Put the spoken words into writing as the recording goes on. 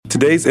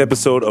Today's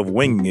episode of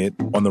Winging It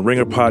on the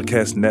Ringer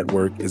Podcast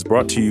Network is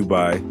brought to you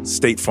by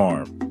State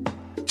Farm.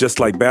 Just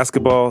like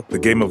basketball, the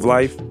game of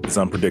life is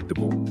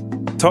unpredictable.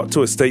 Talk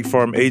to a State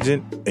Farm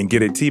agent and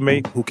get a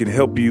teammate who can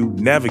help you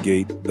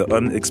navigate the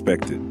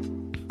unexpected.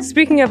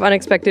 Speaking of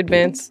unexpected,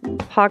 Vince,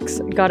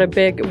 Hawks got a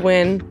big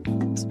win.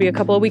 This will be a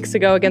couple of weeks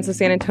ago against the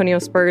San Antonio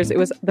Spurs. It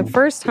was the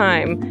first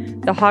time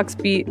the Hawks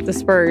beat the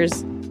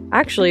Spurs.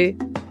 Actually,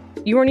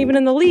 you weren't even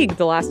in the league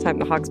the last time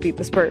the Hawks beat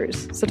the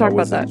Spurs. So talk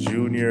about that. I was a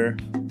junior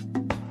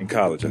in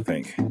college, I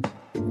think.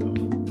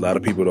 A lot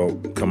of people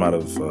don't come out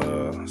of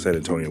San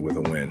Antonio with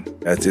a win.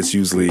 It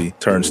usually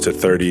turns to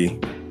 30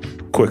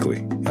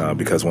 quickly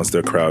because once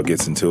their crowd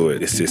gets into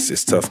it,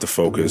 it's tough to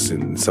focus,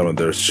 and some of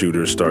their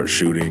shooters start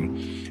shooting.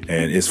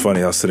 And it's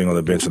funny, I was sitting on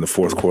the bench in the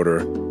fourth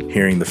quarter,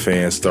 hearing the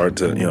fans start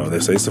to, they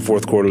say it's the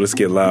fourth quarter, let's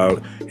get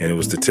loud. And it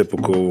was the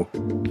typical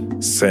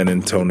San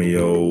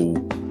Antonio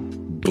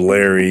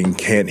blaring,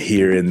 can't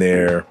hear in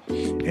there.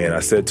 And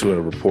I said to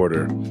a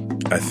reporter,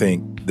 I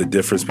think the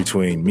difference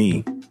between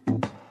me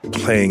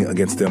playing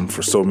against them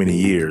for so many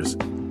years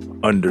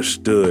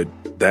understood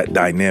that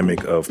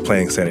dynamic of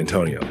playing San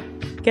Antonio.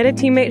 Get a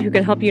teammate who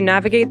can help you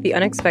navigate the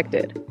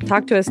unexpected.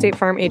 Talk to a State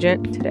Farm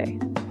agent today.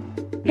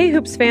 Hey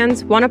Hoops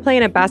fans, want to play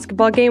in a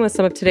basketball game with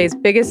some of today's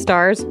biggest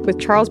stars with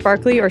Charles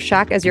Barkley or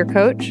Shaq as your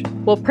coach?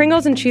 Well,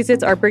 Pringles and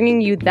Cheez-Its are bringing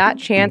you that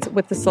chance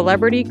with the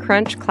Celebrity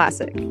Crunch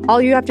Classic.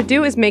 All you have to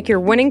do is make your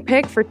winning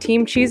pick for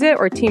Team Cheez-It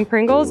or Team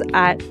Pringles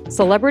at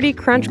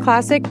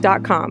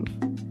celebritycrunchclassic.com.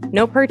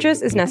 No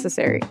purchase is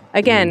necessary.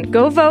 Again,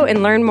 go vote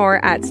and learn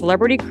more at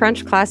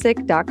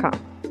celebritycrunchclassic.com.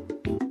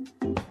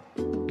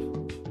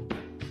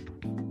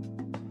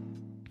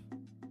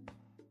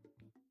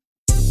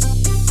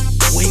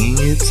 Winging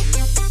It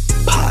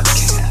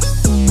Podcast.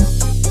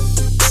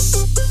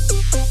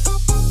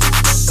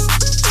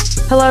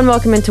 Hello and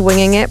welcome into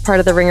Winging It, part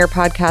of the Ringer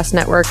Podcast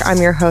Network. I'm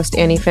your host,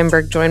 Annie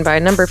Finberg, joined by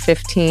number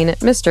 15,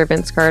 Mr.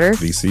 Vince Carter.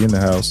 VC in the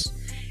house.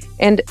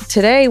 And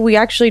today we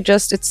actually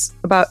it's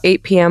about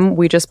 8 p.m.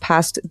 We just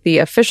passed the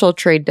official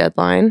trade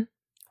deadline.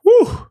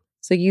 Woo!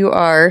 So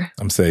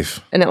I'm safe.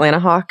 An Atlanta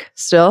Hawk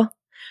still.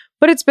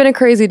 But it's been a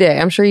crazy day.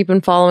 I'm sure you've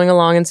been following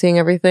along and seeing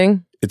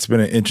everything. It's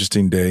been an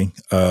interesting day.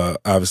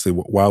 Obviously,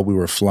 while we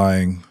were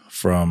flying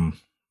from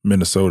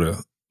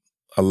Minnesota,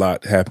 a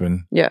lot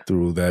happened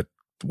through that,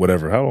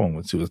 whatever, how long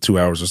was it? 2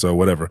 hours or so,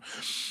 whatever.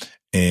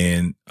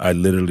 And I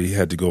literally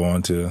had to go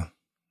on to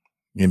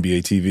NBA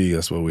TV,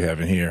 that's what we have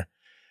in here,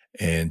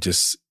 and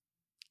just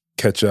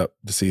catch up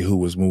to see who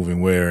was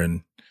moving where.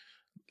 And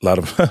a lot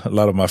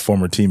of my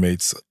former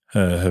teammates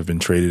have been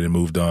traded and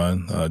moved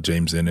on.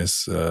 James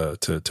Ennis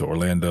to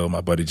Orlando.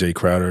 My buddy Jay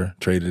Crowder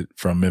traded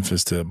from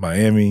Memphis to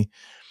Miami.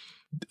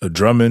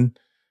 Drummond,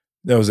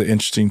 that was an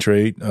interesting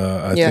trade.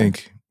 I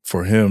think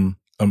for him,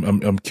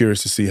 I'm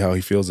curious to see how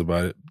he feels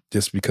about it.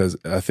 Just because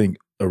I think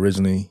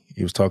originally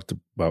he was talked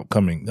about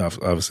coming,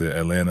 obviously to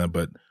Atlanta,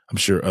 but I'm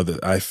sure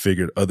I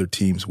figured other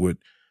teams would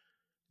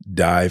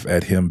dive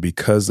at him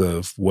because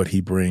of what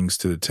he brings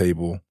to the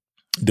table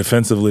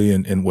defensively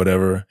and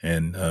whatever.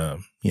 And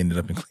he ended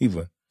up in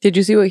Cleveland. Did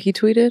you see what he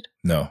tweeted?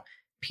 No.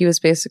 He was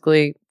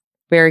basically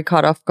very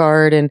caught off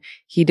guard, and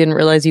he didn't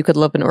realize you could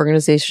love an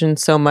organization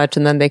so much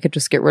and then they could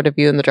just get rid of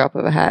you in the drop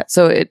of a hat.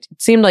 So it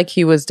seemed like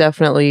he was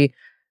definitely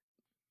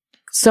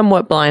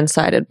somewhat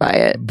blindsided by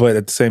it. But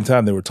at the same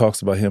time, there were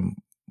talks about him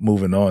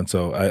moving on.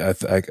 So I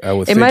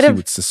would think he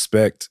would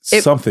suspect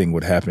something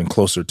would happen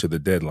closer to the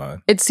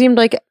deadline. It seemed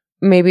like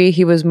maybe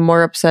he was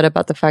more upset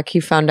about the fact he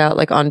found out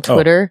like on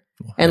Twitter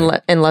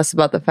and less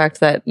about the fact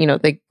that,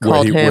 they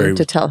called him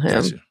to tell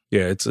him. Gotcha.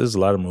 Yeah, it's a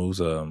lot of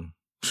moves.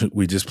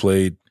 We just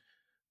played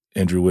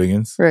Andrew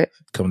Wiggins. Right.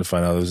 Come to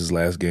find out it was his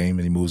last game,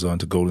 and he moves on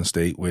to Golden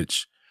State,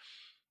 which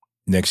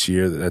next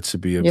year, that should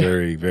be a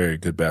very, very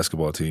good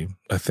basketball team.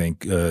 I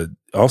think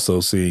also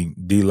seeing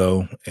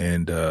D'Lo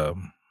and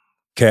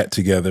Cat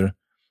together,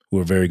 who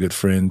are very good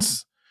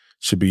friends,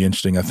 should be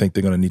interesting. I think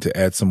they're going to need to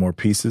add some more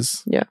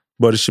pieces. Yeah.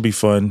 But it should be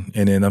fun.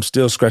 And then I'm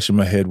still scratching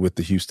my head with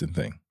the Houston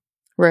thing.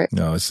 Right.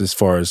 It's as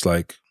far as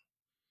like,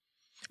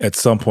 at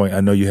some point,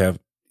 I know you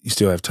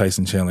still have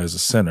Tyson Chandler as a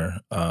center.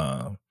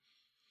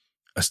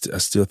 I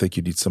still think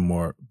you need some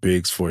more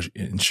bigs for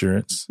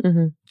insurance,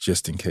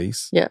 just in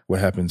case. Yeah. What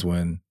happens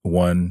when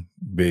one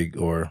big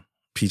or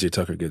PJ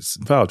Tucker gets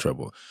in foul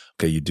trouble?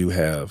 Okay, you do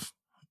have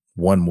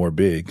one more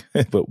big,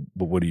 but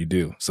what do you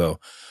do? So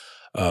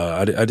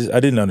I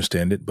didn't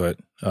understand it, but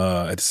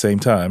at the same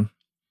time,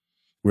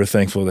 we're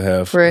thankful to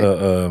have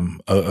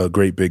a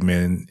great big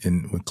man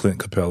with Clint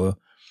Capella,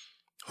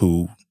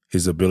 who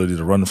his ability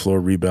to run the floor,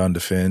 rebound,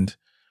 defend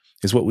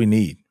is what we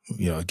need.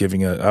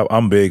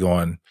 I'm big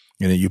on.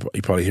 And you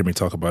probably hear me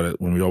talk about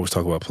it when we always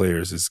talk about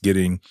players, is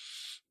getting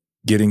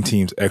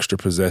teams extra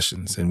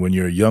possessions. And when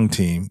you're a young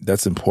team,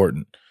 that's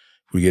important.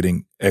 We're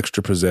getting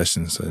extra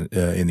possessions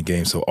in the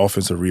game. So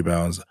offensive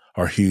rebounds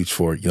are huge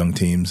for young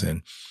teams,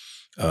 and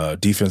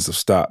defensive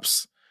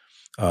stops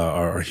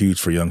are huge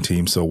for young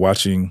teams. So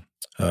watching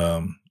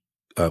and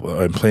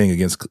playing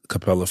against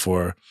Capella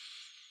for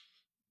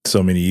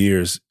so many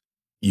years,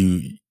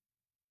 you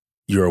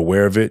you're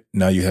aware of it.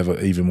 Now you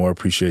have even more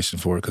appreciation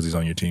for it because he's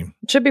on your team.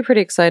 It should be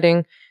pretty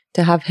exciting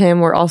to have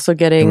him. We're also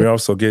getting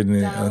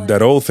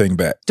that old thing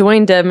back.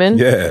 Dwayne Dedmon.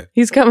 Yeah.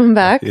 He's coming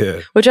back,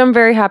 which I'm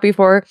very happy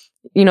for.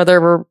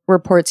 There were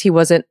reports he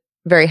wasn't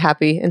very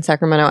happy in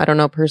Sacramento. I don't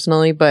know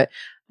personally, but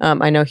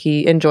I know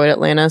he enjoyed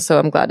Atlanta, so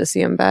I'm glad to see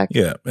him back.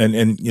 Yeah.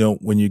 And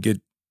when you get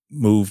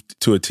moved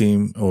to a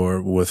team or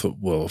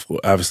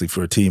obviously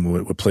for a team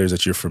with players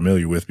that you're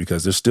familiar with,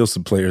 because there's still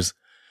some players,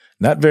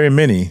 not very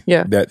many,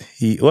 that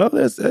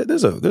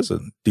there's a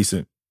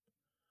decent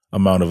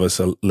amount of us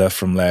left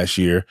from last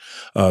year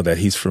that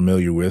he's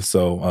familiar with.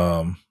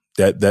 So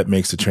that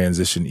makes the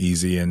transition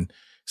easy, and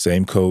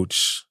same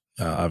coach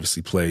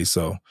obviously plays.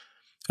 So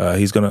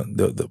he's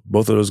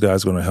both of those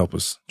guys are gonna help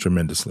us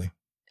tremendously.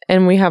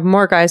 And we have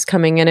more guys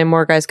coming in and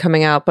more guys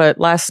coming out. But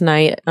last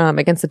night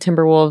against the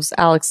Timberwolves,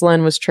 Alex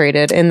Len was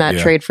traded in that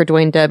trade for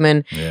Dwayne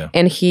Dedmon. Yeah.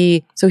 And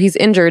he's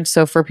injured.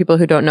 So for people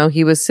who don't know,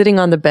 he was sitting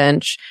on the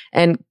bench.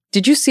 And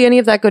did you see any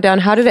of that go down?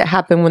 How did it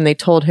happen when they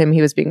told him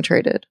he was being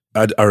traded?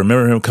 I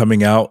remember him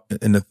coming out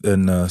in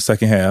the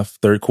second half,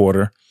 third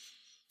quarter,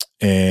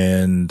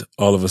 and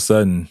all of a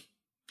sudden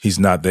he's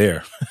not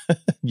there.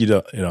 You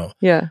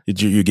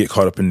get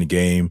caught up in the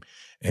game,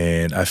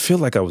 and I feel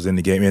like I was in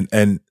the game,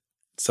 and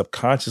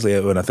subconsciously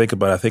when I think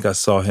about it, I think I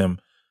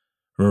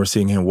remember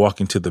seeing him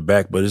walking to the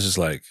back, but it's just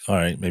like, all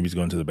right, maybe he's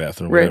going to the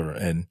bathroom or whatever.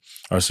 And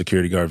our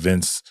security guard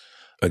Vince,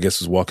 I guess,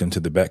 was walking to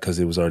the back because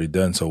it was already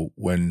done. So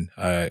when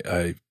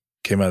I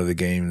came out of the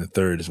game in the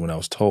third is when I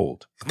was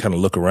told. I kind of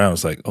look around.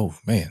 It's like, oh,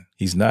 man,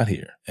 he's not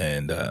here.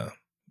 And,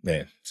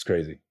 man, it's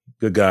crazy.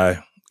 Good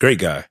guy. Great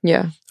guy.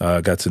 Yeah.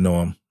 Got to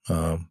know him.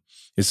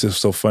 It's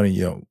just so funny.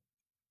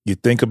 You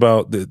think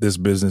about this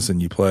business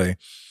and you play.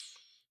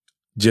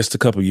 Just a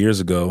couple years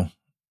ago,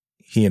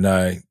 he and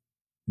I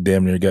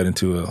damn near got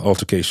into an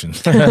altercation.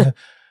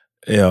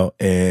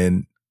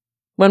 And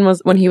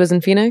when he was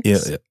in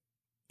Phoenix?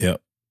 Yeah.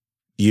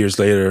 Years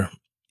later,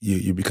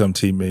 you become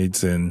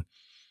teammates and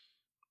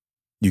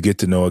you get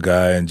to know a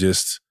guy and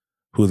just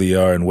who they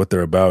are and what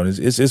they're about. And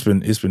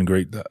it's been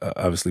great,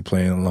 obviously,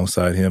 playing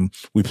alongside him.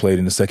 We played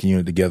in the second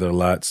unit together a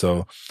lot,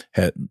 so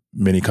had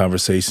many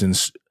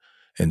conversations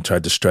and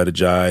tried to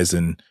strategize.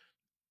 And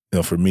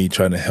for me,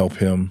 trying to help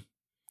him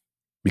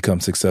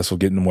become successful,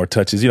 getting more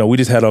touches. We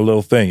just had our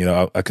little thing.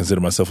 I consider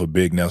myself a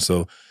big now,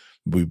 so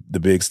the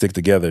bigs stick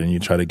together, and you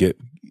try to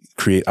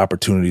create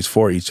opportunities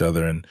for each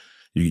other. And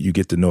you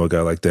get to know a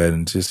guy like that,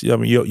 and just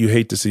you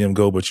hate to see him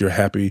go, but you're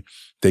happy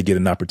they get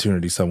an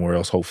opportunity somewhere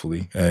else,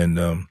 hopefully. And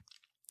the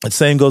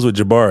same goes with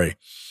Jabari,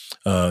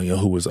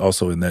 who was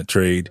also in that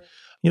trade.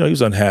 He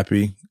was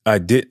unhappy.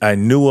 I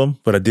knew him,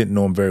 but I didn't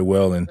know him very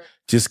well. And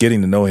just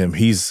getting to know him,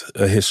 he's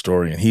a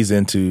historian. He's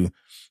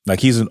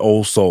he's an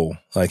old soul.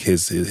 Like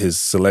his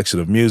selection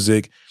of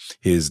music,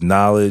 his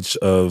knowledge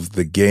of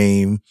the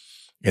game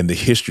and the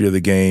history of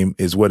the game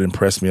is what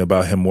impressed me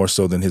about him more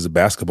so than his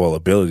basketball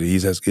ability. He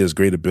has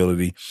great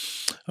ability.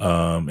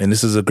 And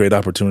this is a great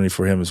opportunity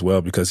for him as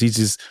well, because he's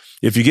just,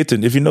 if you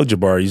know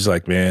Jabari, he's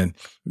like, man,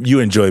 you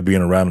enjoy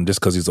being around him just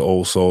because he's an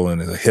old soul and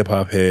a hip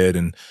hop head.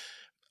 And,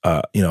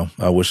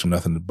 I wish him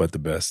nothing but the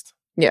best.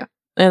 Yeah.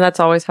 And that's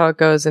always how it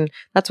goes. And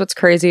that's what's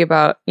crazy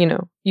about,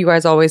 you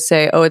guys always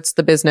say, oh, it's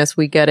the business.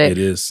 We get it. It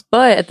is.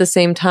 But at the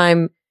same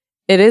time,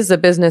 it is a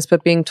business,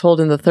 but being told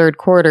in the third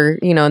quarter,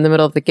 in the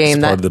middle of the game,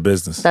 it's part of the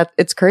business.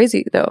 It's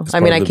crazy though. I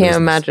can't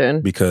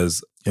imagine.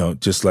 Because,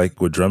 just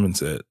like what Drummond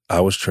said, I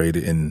was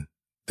traded and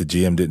the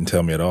GM didn't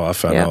tell me at all. I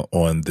found out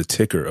on the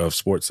ticker of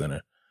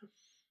SportsCenter,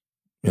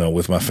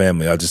 with my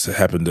family. I just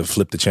happened to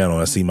flip the channel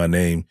and I see my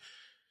name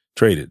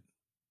traded.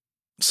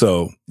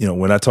 So,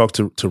 when I talk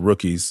to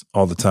rookies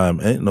all the time,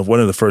 and one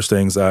of the first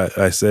things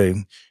I say,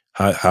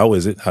 how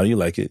is it? How do you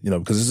like it?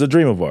 Because it's a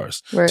dream of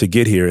ours to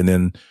get here. And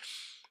then,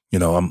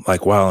 I'm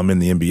like, wow, I'm in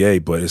the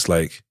NBA, but it's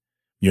like,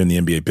 you're in the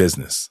NBA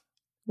business.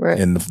 Right.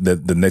 And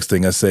the next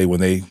thing I say when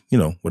they,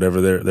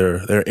 whatever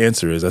their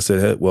answer is, I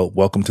said, hey, well,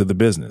 welcome to the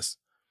business.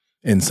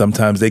 And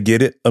sometimes they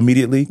get it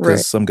immediately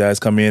because some guys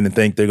come in and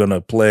think they're going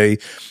to play.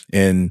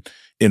 And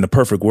in the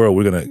perfect world,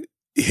 we're going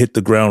to hit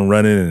the ground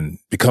running and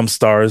become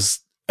stars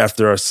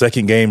after our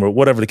second game or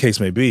whatever the case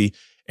may be.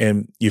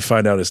 And you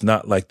find out it's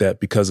not like that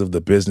because of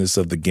the business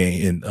of the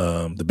game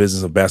and the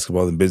business of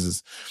basketball and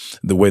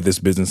the way this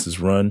business is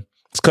run.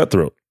 It's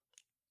cutthroat.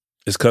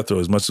 It's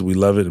cutthroat. As much as we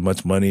love it and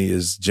much money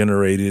is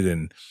generated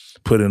and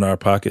put in our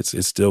pockets,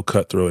 it's still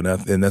cutthroat.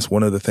 And that's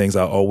one of the things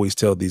I always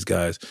tell these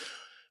guys.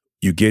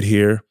 You get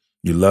here,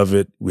 you love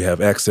it. We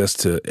have access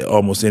to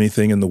almost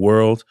anything in the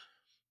world,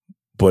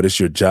 but it's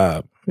your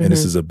job and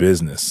this is a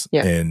business.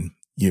 Yeah. And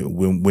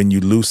when you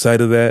lose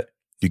sight of that,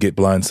 you get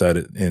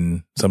blindsided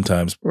and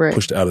sometimes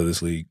pushed out of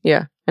this league.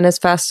 Yeah. And as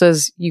fast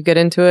as you get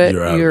into it,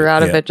 you're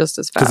out of it just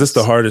as fast. Because it's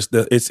the hardest.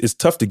 It's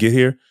tough to get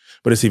here,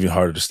 but it's even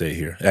harder to stay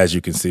here, as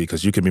you can see,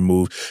 because you can be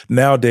moved.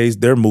 Nowadays,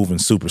 they're moving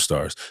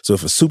superstars. So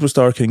if a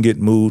superstar can get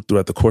moved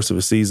throughout the course of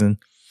a season,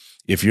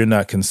 if you're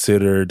not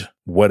considered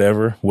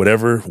wherever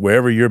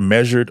you're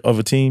measured of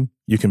a team,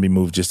 you can be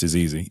moved just as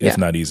easy, if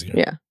not easier.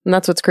 Yeah. And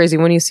that's what's crazy.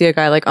 When you see a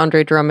guy like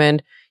Andre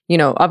Drummond,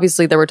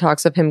 obviously there were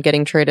talks of him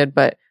getting traded,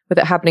 but with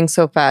it happening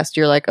so fast,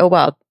 you're like, oh,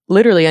 wow,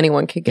 literally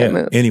anyone could get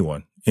moved.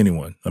 Anyone.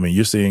 I mean,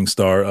 you're seeing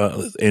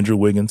Andrew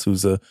Wiggins,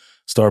 who's a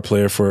star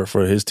player for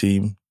his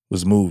team,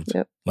 was moved.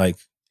 Yep. Like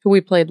who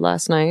we played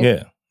last night.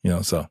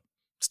 Yeah. So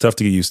it's tough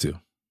to get used to.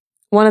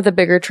 One of the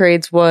bigger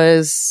trades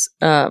was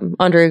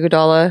Andre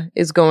Iguodala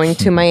is going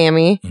to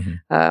Miami.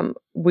 Mm-hmm.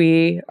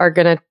 We are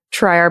going to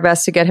try our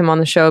best to get him on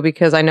the show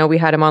because I know we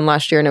had him on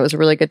last year and it was a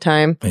really good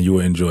time. And you will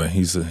enjoy.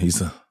 He's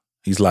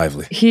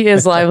lively. He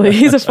is lively.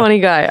 He's a funny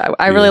guy.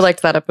 I really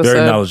liked that episode.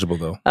 Very knowledgeable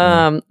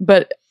though.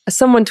 But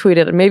someone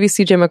tweeted, maybe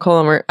CJ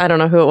McCollum or I don't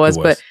know who it was,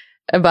 but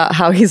about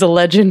how he's a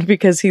legend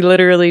because he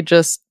literally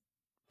just,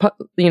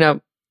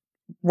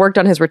 worked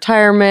on his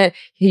retirement.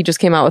 He just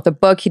came out with a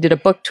book. He did a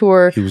book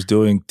tour. He was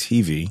doing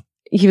TV.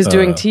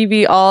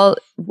 all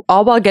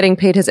while getting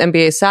paid his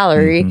NBA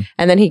salary. Mm-hmm.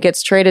 And then he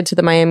gets traded to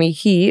the Miami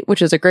Heat,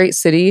 which is a great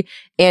city.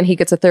 And he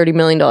gets a $30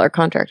 million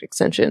contract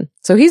extension.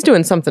 So he's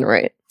doing something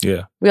right.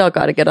 Yeah. We all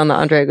got to get on the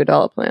Andre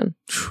Iguodala plan.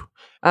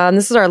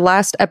 This is our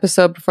last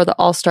episode before the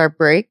All-Star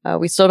break.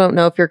 We still don't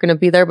know if you're going to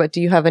be there, but do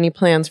you have any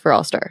plans for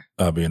All-Star?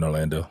 I'll be in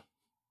Orlando.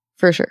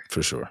 For sure.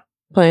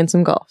 Playing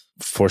some golf.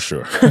 For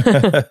sure.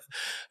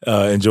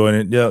 Enjoying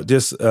it. Yeah,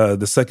 just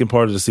the second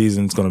part of the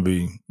season is going to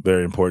be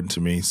very important to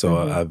me. So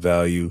I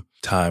value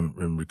time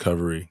and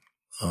recovery.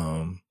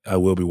 I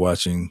will be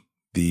watching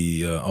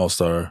the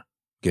All-Star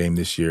game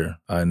this year.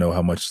 I know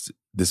how much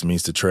this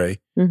means to Trey,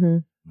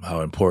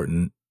 how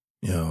important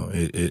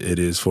it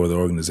is for the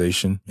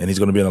organization. And he's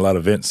going to be in a lot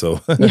of events,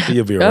 so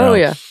he'll be around. Oh,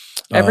 yeah.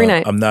 Every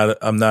night. I'm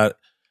not,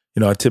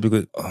 I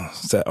typically,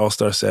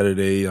 All-Star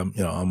Saturday,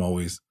 I'm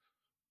always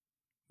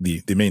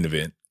the main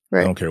event.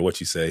 Right. I don't care what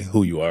you say,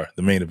 who you are.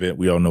 The main event,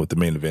 we all know what the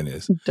main event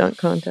is. Dunk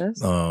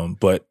contest.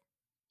 But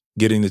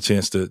getting the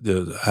chance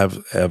to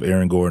have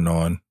Aaron Gordon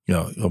on,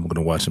 I'm going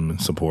to watch him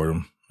and support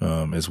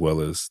him, as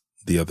well as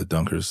the other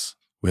dunkers.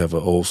 We have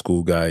an old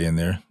school guy in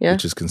there,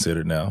 which is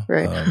considered now,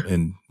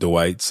 in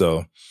Dwight.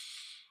 So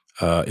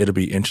it'll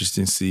be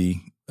interesting to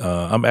see.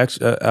 I'm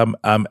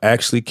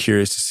actually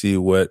curious to see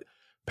what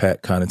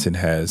Pat Connaughton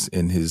has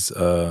in his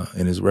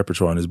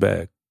repertoire, in his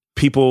bag.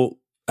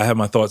 I have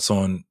my thoughts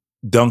on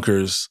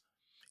dunkers,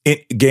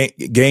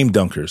 game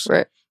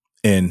dunkers,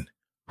 and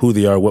who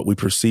they are, what we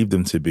perceive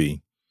them to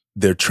be,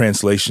 their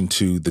translation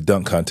to the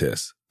dunk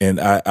contest. And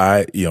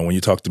I when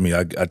you talk to me,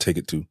 I take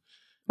it to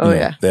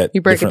that you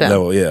break different it down.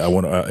 level. Yeah, I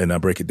want to, and I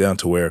break it down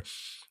to where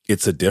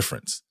it's a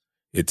difference.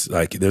 It's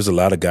like there's a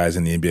lot of guys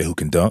in the NBA who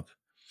can dunk.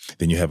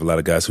 Then you have a lot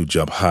of guys who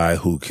jump high,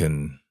 who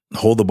can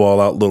hold the ball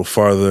out a little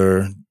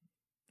farther,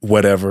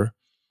 whatever.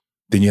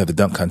 Then you have the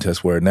dunk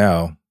contest where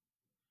now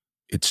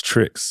it's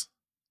tricks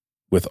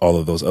with all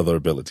of those other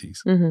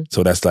abilities. Mm-hmm.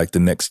 So that's like the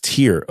next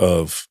tier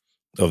of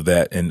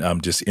that. And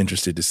I'm just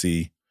interested to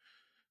see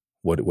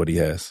what he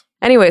has.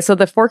 Anyway, so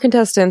the 4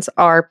 contestants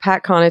are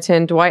Pat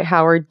Connaughton, Dwight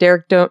Howard,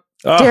 Derek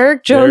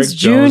Jones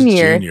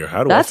Jr.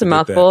 That's a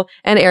mouthful.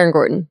 And Aaron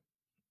Gordon.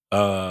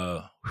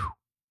 I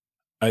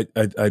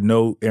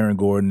know Aaron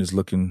Gordon is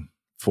looking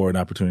for an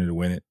opportunity to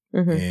win it.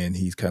 Mm-hmm. And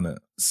he's kind of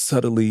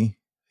subtly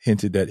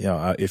hinted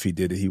that, if he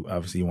did it, he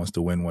obviously wants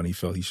to win one. He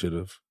felt he should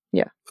have.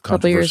 Yeah. A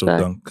controversial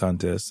dunk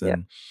contest.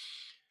 And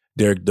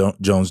Derek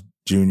Jones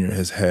Jr.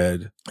 has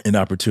had an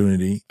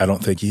opportunity. I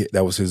don't think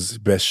that was his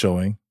best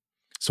showing.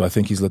 So I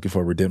think he's looking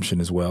for redemption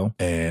as well.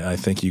 And I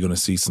think you're going to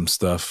see some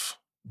stuff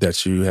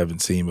that you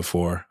haven't seen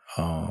before.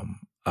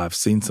 I've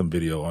seen some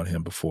video on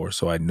him before,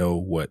 so I know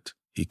what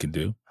he can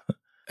do.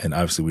 And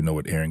obviously we know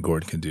what Aaron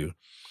Gordon can do.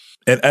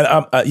 And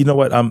you know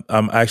what? I'm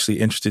actually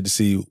interested to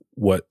see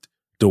what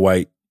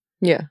Dwight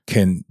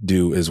can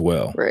do as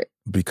well. Right.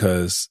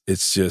 Because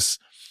it's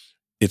just,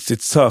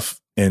 it's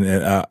tough. And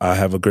I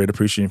have a great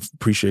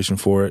appreciation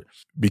for it,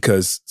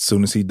 because as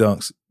soon as he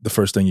dunks, the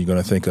first thing you're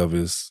going to think of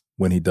is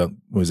when he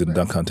was in a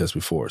dunk contest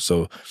before.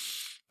 So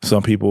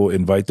some people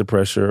invite the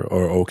pressure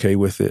or are okay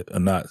with it or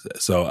not.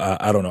 So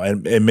I don't know.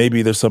 And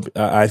maybe there's something,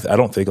 I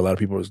don't think a lot of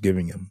people is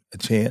giving him a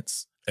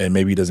chance, and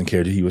maybe he doesn't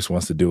care that he just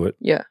wants to do it.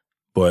 Yeah.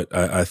 But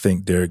I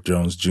think Derek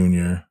Jones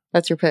Jr.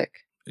 That's your pick.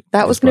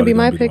 That was going to be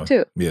my pick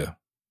too. Yeah.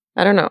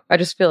 I don't know. I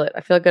just feel it.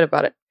 I feel good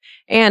about it.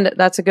 And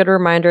that's a good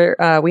reminder.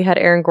 We had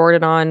Aaron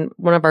Gordon on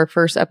one of our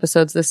first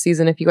episodes this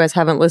season. If you guys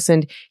haven't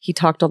listened, he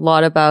talked a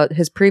lot about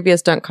his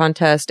previous dunk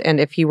contest and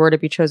if he were to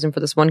be chosen for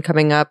this one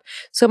coming up.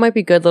 So it might be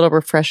a good little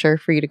refresher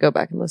for you to go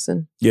back and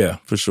listen. Yeah,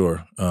 for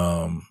sure.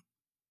 Like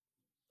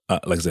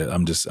I said,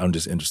 I'm just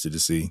interested to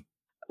see.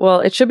 Well,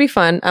 it should be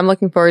fun. I'm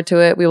looking forward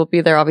to it. We will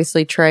be there.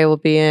 Obviously, Trey will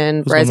be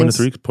in Who's Rising. Who's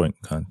going to win the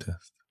 3-point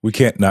contest? We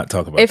can't not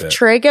talk about that. If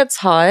Trey gets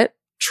hot,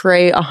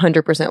 Trey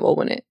 100% will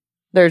win it.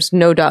 There's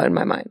no doubt in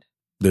my mind.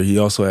 He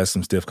also has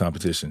some stiff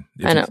competition.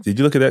 I know. Did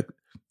you look at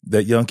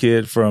that young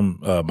kid from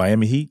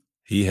Miami Heat?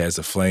 He has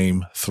a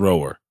flame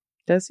thrower.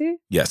 Does he?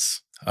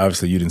 Yes.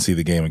 Obviously, you didn't see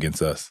the game against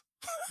us.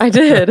 I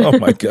did. Oh,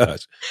 my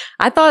gosh.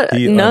 I thought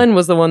Nunn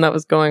was the one that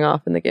was going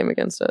off in the game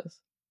against us.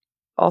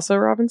 Also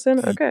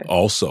Robinson? Okay.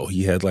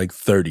 He had like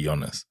 30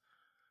 on us.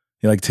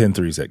 He had like 10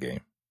 threes that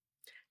game.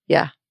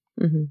 Yeah.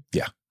 Mm-hmm.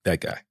 Yeah. That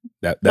guy.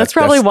 That's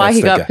probably why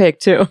he got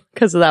picked too,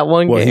 because of that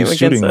one game.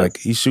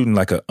 He's shooting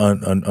like an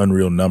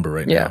unreal number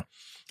right now.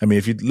 I mean,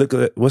 if you look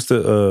at what's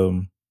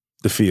the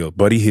field,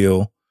 Buddy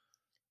Hield,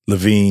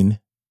 LaVine,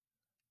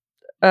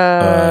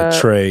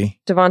 Trey,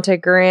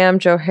 Devontae Graham,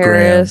 Joe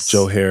Harris,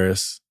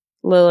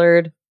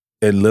 Lillard,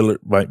 and Lillard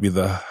might be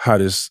the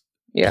hottest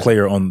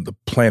player on the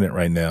planet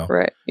right now,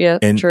 right? Yeah,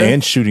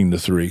 and shooting the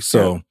three.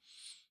 So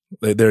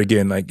there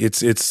again, like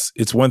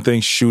it's one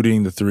thing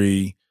shooting the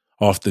three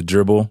off the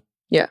dribble.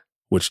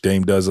 Which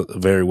Dame does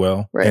very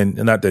well. Right. And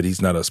not that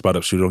he's not a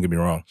spot-up shooter, don't get me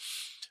wrong.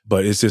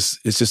 But it's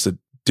just a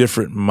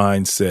different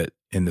mindset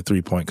in the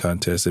three-point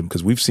contest. And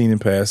because we've seen in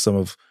past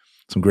some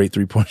great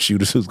three-point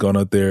shooters who's gone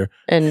out there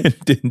and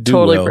didn't do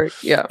well.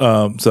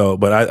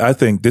 But I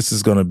think this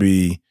is going to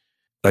be,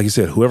 like you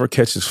said, whoever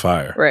catches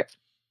fire. Right.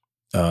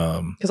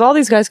 Because all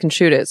these guys can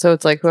shoot it. So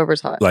it's like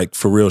whoever's hot. Like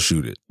for real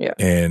shoot it. Yeah.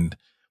 And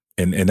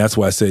that's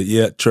why I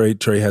said,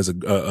 Trey has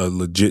a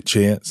legit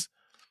chance.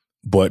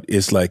 But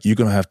it's like you're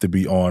going to have to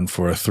be on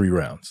for 3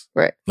 rounds.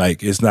 Right.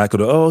 Like it's not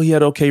going to, he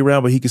had an okay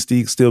round, but he can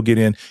still get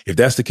in. If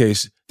that's the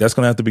case, that's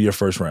going to have to be your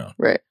first round.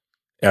 Right.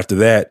 After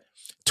that,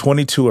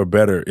 22 or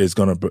better is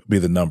going to be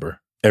the number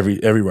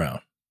every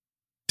round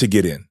to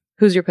get in.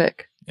 Who's your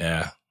pick?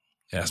 Yeah.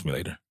 Ask me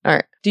later. All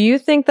right. Do you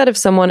think that if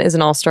someone is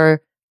an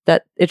all-star,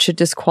 that it should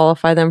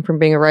disqualify them from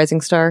being a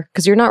rising star?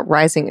 Because you're not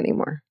rising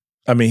anymore.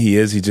 I mean, he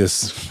is. He's a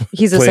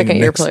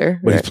second-year player.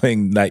 But he's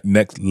playing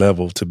next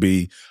level to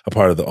be a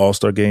part of the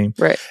All-Star game.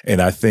 Right.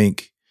 And I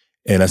think,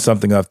 and that's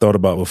something I've thought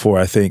about before,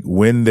 I think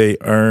when they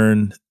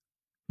earn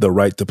the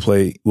right to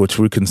play, which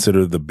we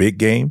consider the big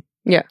game.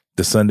 Yeah.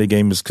 The Sunday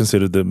game is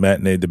considered the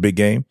matinee, the big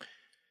game.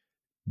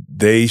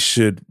 They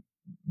should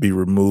be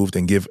removed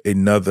and give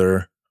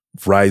another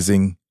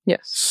rising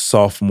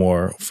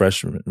sophomore,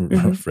 freshman,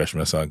 I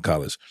saw in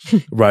college,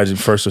 rising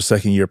first or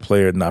second year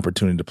player an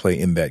opportunity to play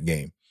in that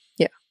game.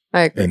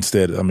 I agree.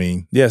 Instead,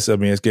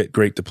 it's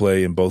great to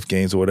play in both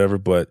games or whatever,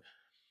 but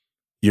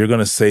you're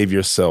going to save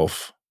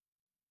yourself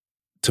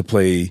to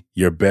play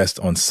your best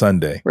on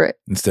Sunday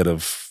instead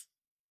of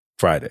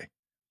Friday.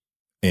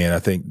 And I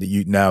think that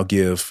you now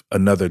give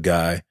another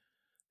guy,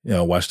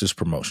 watch this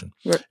promotion.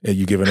 Right. And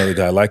you give another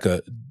guy like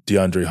a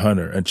DeAndre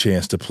Hunter a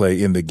chance to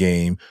play in the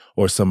game,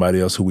 or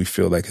somebody else who we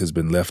feel like has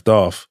been left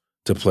off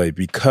to play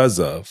because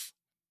of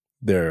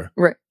their,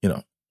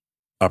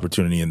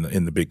 opportunity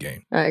in the big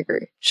game. I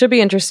agree. Should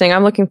be interesting.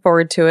 I'm looking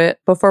forward to it.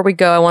 Before we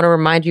go, I want to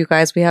remind you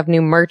guys we have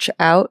new merch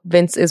out.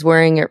 Vince is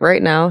wearing it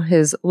right now,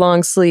 his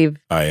long sleeve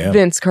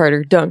Vince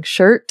Carter dunk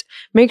shirt.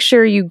 Make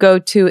sure you go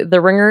to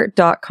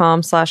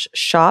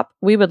theringer.com/shop.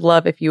 We would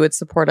love if you would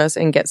support us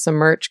and get some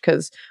merch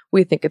because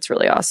we think it's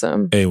really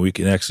awesome. Hey, we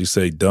can actually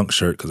say dunk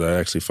shirt because I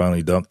actually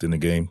finally dunked in the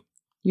game.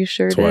 You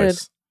sure did.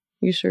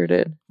 You sure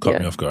did. Caught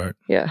me off guard.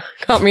 Yeah,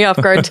 caught me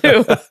off guard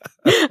too.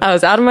 I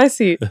was out of my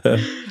seat.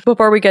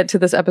 Before we get to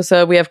this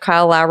episode, we have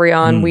Kyle Lowry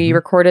on. Mm-hmm. We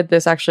recorded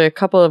this actually a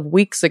couple of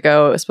weeks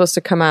ago. It was supposed to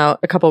come out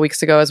a couple of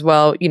weeks ago as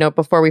well,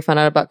 before we found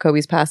out about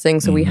Kobe's passing.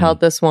 So we held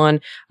this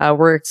one.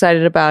 We're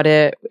excited about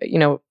it.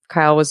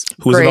 Kyle was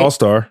who's an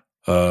all-star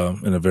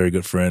and a very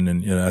good friend.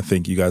 And I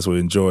think you guys will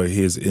enjoy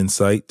his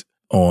insight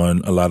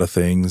on a lot of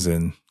things.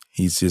 And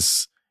he's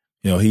just,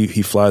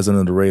 he flies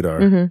under the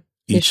radar. Mm-hmm.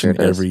 Each and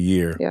every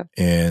year. Yeah.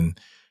 And,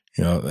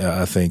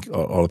 I think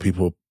all the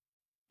people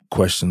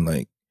question,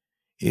 like,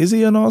 is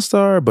he an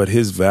all-star? But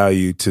his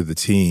value to the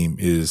team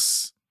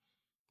is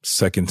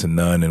second to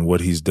none, and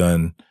what he's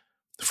done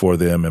for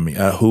them. I mean,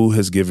 who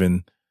has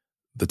given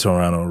the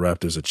Toronto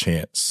Raptors a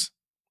chance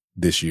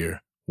this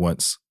year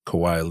once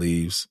Kawhi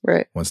leaves,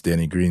 once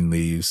Danny Green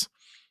leaves,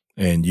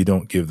 and you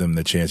don't give them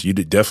the chance? You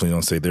definitely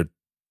don't say they're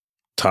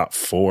top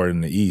 4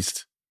 in the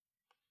East,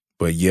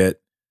 but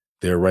yet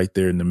they're right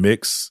there in the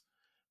mix,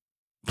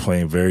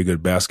 playing very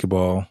good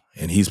basketball,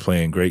 and he's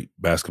playing great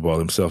basketball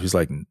himself. He's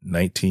like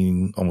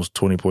 19, almost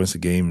 20 points a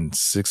game and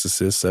 6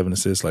 assists, 7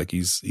 assists. Like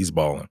he's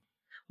balling.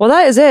 Well,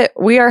 that is it.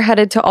 We are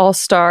headed to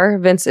All-Star.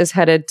 Vince is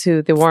headed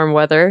to the warm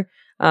weather.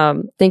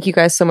 Thank you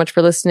guys so much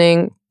for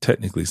listening.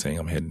 Technically saying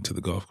I'm heading to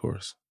the golf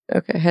course.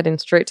 Okay, heading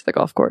straight to the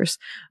golf course.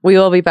 We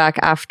will be back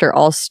after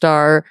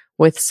All-Star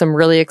with some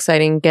really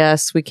exciting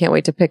guests. We can't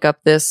wait to pick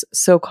up this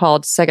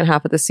so-called second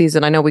half of the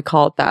season. I know we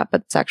call it that,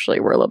 but it's actually,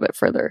 we're a little bit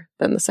further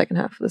than the second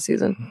half of the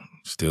season.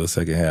 Still the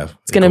second half.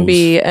 It's going to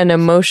be an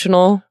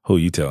emotional... Who are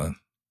you telling?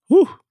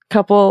 Woo.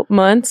 Couple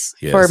months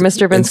for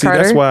Mr. Vince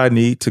Carter. That's why I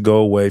need to go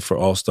away for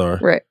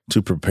All-Star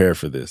to prepare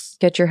for this.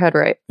 Get your head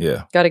right.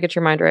 Yeah. Got to get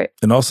your mind right.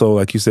 And also,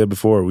 like you said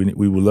before,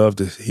 we would love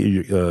to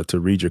hear to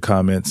read your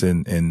comments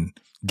and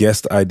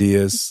guest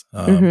ideas.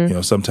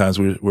 Sometimes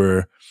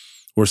we're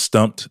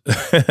stumped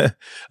for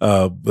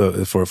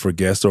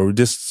guests, or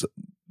just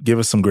give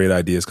us some great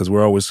ideas, because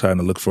we're always trying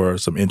to look for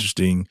some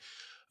interesting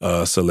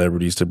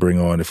celebrities to bring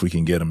on if we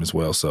can get them as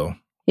well. So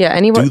yeah,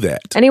 do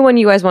that. Anyone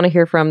you guys want to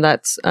hear from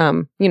that's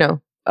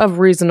of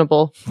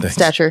reasonable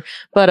stature.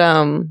 But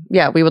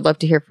we would love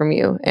to hear from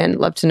you and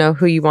love to know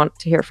who you want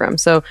to hear from.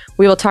 So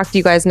we will talk to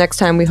you guys next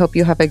time. We hope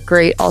you have a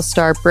great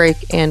All-Star break,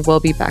 and we'll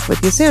be back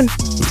with you soon.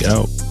 We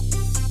out.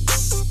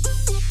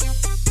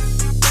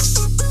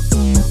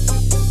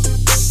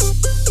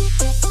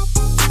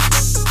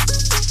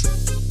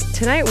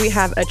 tonight we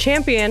have a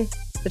champion.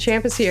 The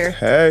champ is here.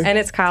 Hey. And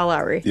it's Kyle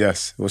Lowry.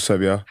 Yes. What's up,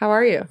 y'all? How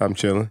are you? I'm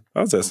chilling.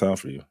 How does that sound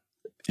for you?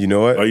 You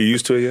know what? Are you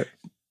used to it yet?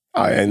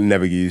 I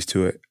never get used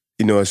to it.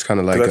 You know, it's kind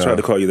of like... I tried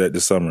to call you that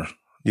this summer.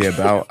 Yeah,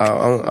 but I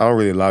don't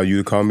really allow you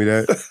to call me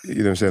that. You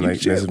know what I'm saying? Like,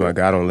 this is my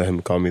guy. I don't let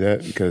him call me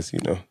that because,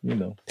 but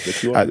you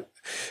I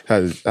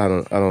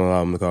don't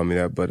allow him to call me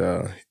that. But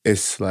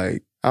it's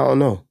like, I don't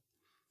know.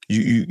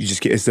 You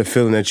just get, it's a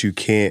feeling that you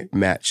can't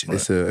match.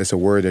 Right. It's a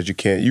word that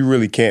you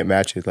really can't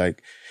match it.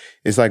 Like,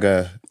 it's like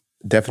a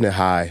definite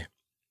high,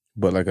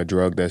 but like a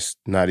drug that's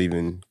not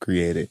even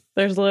created.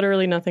 There's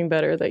literally nothing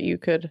better that you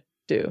could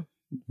do.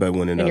 But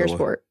win another in your one.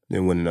 Sport.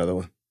 Then win another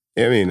one.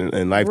 I mean,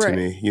 in life to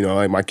me, you know,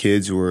 like my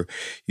kids were,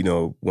 you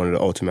know, one of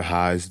the ultimate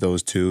highs.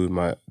 Those two,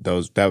 that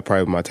was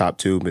probably my top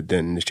two. But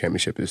then this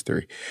championship is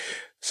 3.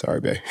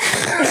 Sorry, babe.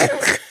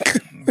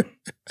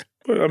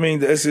 But I mean,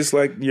 that's just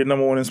like your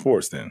number one in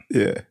sports. Then,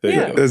 yeah,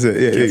 that's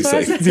it. Yeah,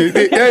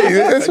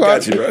 that's why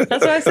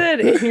I said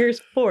in your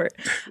sport.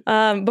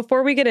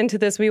 Before we get into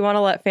this, we want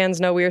to let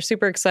fans know we are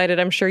super excited.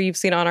 I'm sure you've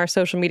seen on our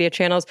social media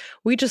channels.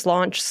 We just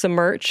launched some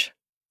merch.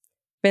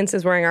 Vince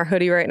is wearing our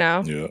hoodie right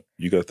now. Yeah,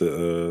 you got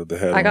the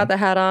hat on. I got the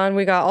hat on.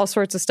 We got all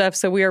sorts of stuff.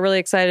 So we are really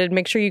excited.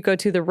 Make sure you go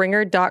to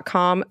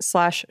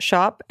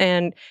theringer.com/shop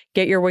and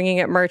get your Winging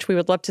It merch. We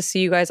would love to see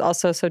you guys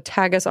also. So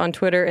tag us on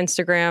Twitter,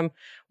 Instagram,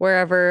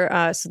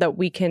 wherever, so that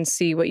we can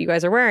see what you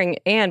guys are wearing.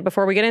 And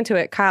before we get into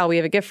it, Kyle, we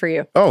have a gift for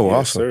you. Oh, yes,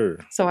 awesome. Sir.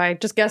 So I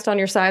just guessed on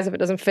your size. If it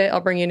doesn't fit, I'll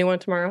bring you a new one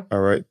tomorrow.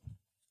 All right.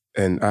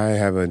 And I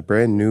have a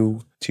brand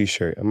new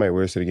t-shirt. I might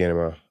wear this again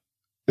tomorrow.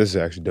 This is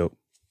actually dope.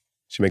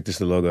 Should make this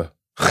the logo.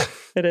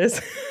 It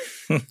is.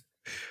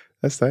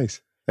 That's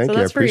nice. Thank you.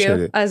 I appreciate for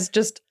you, it. as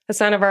just a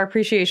sign of our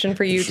appreciation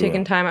for you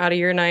taking time out of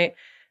your night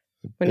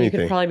when you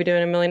could probably be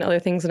doing a million other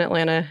things in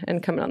Atlanta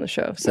and coming on the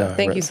show. So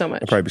thank you so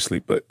much. I'll probably be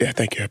asleep, but yeah,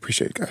 thank you. I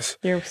appreciate it, guys.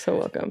 You're so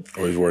welcome.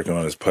 Or he's working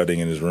on his putting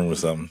in his room or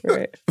something.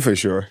 Right. For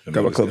sure.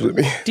 Got my clubs with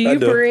me. Do you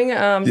bring,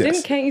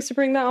 didn't Kent used to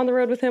bring that on the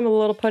road with him, a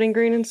little putting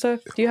green and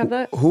stuff? Do you have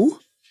that? Who?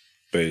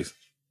 Base.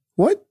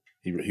 What?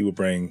 He would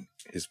bring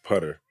his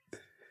putter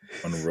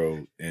on the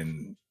road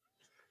and,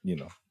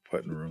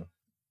 putting room.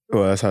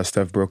 Well, that's how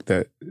Steph broke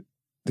that.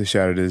 They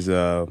shattered his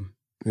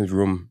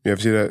room. You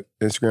ever see that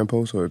Instagram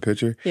post or a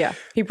picture? Yeah.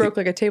 He broke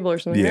like a table or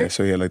something. Yeah,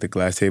 so he had like the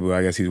glass table.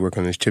 I guess he's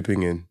working on his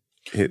chipping and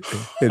hit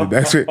the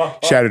back.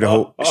 Shattered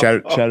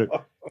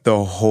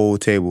the whole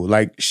table.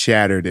 Like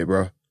shattered it,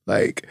 bro.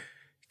 Like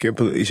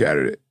completely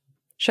shattered it.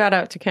 Shout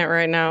out to Kent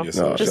right now. Yes,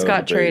 just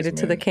got traded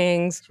to the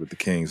Kings. It's with the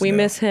Kings. We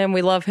miss him.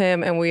 We love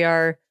him. And we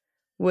are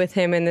with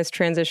him in this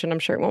transition. I'm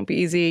sure it won't be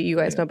easy. You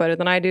guys know better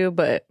than I do,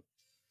 but.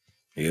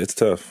 Yeah, it's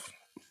tough.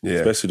 Yeah.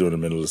 Especially during the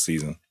middle of the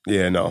season.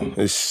 Yeah, no,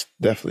 it's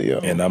definitely.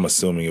 And I'm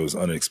assuming it was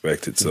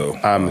unexpected. So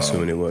I'm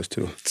assuming it was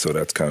too. So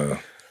that's kind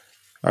of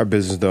our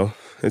business, though.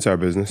 It's our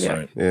business. Yeah.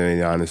 Right.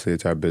 And honestly,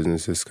 it's our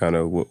business. It's kind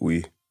of what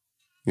we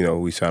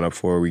sign up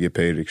for. We get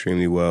paid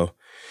extremely well,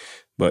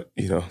 but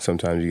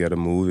sometimes you got to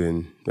move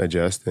and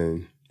adjust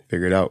and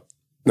figure it out.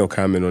 No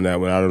comment on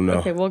that one. I don't know.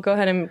 Okay, we'll go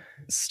ahead and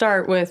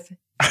start with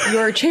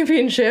your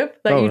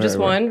championship that you just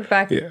won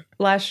back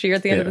last year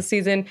at the end of the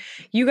season.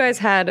 You guys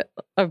had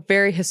a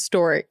very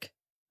historic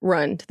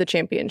run to the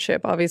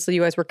championship. Obviously,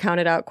 you guys were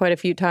counted out quite a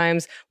few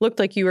times. Looked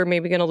like you were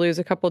maybe going to lose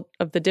a couple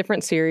of the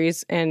different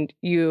series, and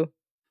you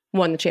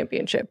won the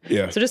championship.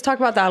 Yeah. So just talk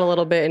about that a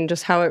little bit and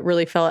just how it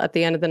really felt at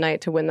the end of the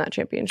night to win that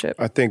championship.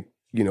 I think,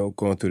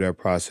 going through that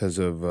process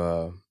of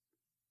the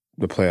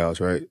playoffs,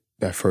 right?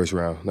 That first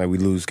round, like we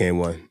lose game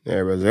 1.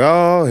 Everybody's like,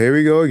 oh, here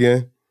we go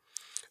again.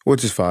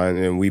 Which is fine,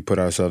 and we put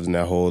ourselves in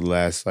that hole the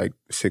last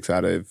 6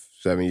 out of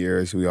 7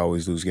 years. We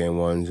always lose game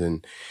 1s,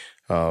 and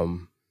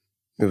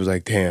it was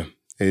like, damn,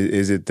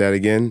 is it that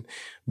again?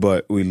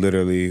 But we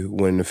literally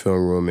went in the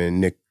film room, and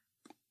Nick,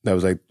 that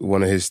was like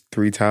one of his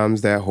 3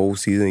 times that whole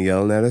season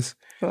yelling at us.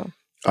 Oh.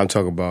 I'm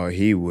talking about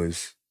he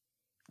was,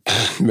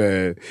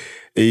 man,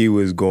 he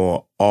was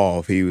going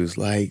off. He was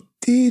like,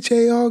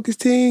 DJ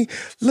Augustine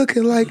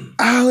looking like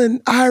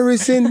Allen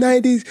Iverson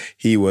 90s.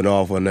 He went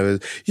off on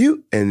those.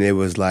 And it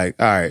was like,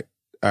 all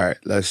right,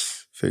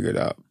 let's figure it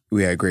out.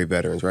 We had great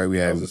veterans, right?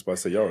 I was just about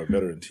to say, y'all are a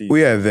veteran team.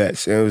 We had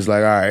vets. And it was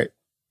like, all right,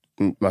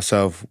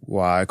 myself,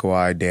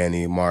 Kawhi,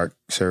 Danny, Mark,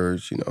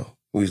 Serge,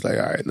 we was like,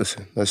 all right,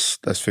 listen, let's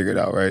figure it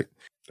out, right?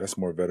 That's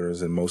more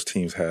veterans than most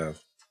teams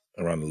have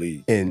around the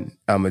league. And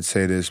I'm going to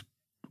say this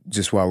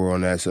just while we're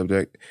on that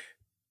subject.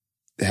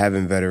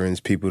 Having veterans,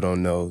 people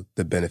don't know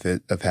the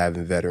benefit of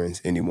having veterans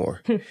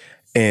anymore.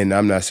 And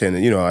I'm not saying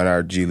that, in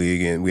our G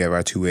League, and we have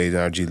our 2As in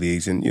our G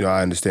Leagues, and,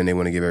 I understand they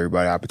want to give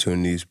everybody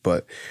opportunities,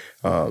 but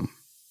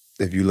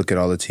if you look at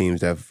all the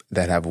teams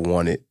that have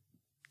won it,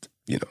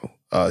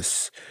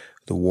 us,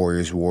 the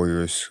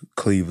Warriors,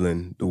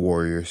 Cleveland, the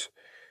Warriors,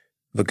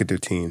 look at their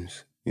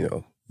teams,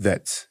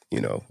 vets,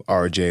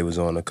 RJ was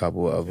on a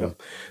couple of them,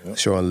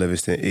 Sean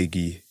Livingston,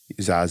 Iggy,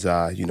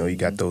 Zaza, you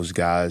got those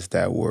guys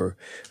that were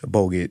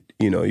Bogut,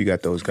 you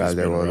got those guys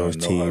that were on those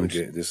teams.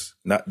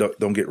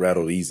 Don't get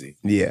rattled easy.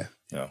 Yeah.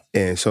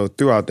 And so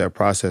throughout that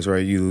process,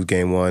 right, you lose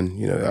game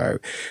 1, all right.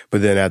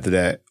 But then after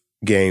that,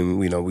 game,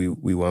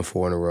 we won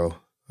 4 in a row.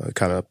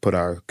 Kind of put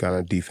our kind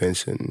of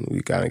defense, and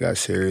we kind of got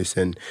serious.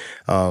 And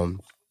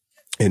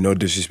no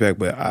disrespect,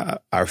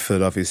 but our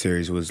Philadelphia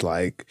series was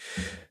like,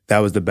 that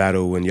was the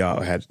battle when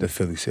y'all had the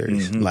Philly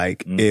series.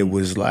 Mm-hmm. It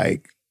was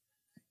like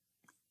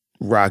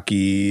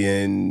Rocky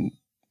and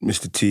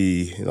Mr.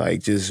 T,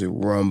 just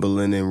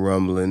rumbling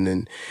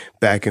and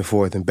back and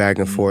forth and back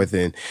and forth.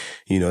 And,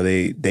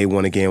 they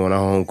won a game on our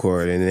home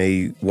court, and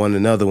they won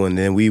another one, and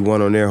then we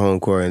won on their home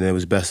court, and it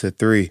was best of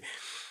 3.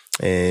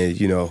 And,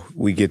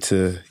 we get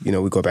to,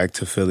 we go back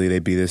to Philly. They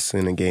beat us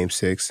in a game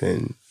 6,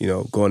 and,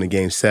 going to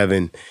game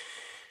 7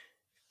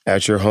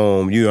 at your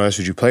home, that's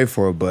what you play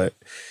for. But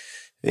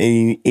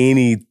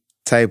any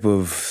type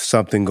of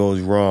something goes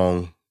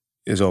wrong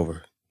is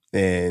over.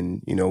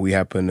 And,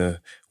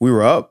 we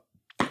were up,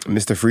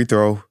 missed a free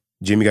throw.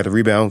 Jimmy got the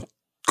rebound.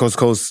 Coast to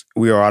coast,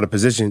 we were out of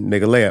position,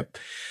 make a layup.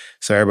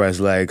 So everybody's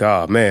like,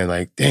 oh,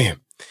 man, damn.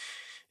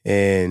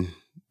 And,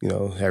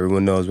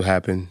 everyone knows what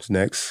happens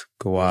next.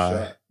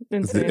 Kawhi.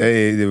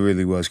 It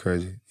really was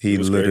crazy. He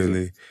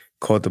literally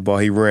caught the ball.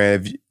 He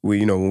ran.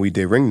 When we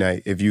did ring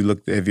night, if you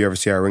ever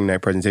see our ring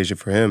night presentation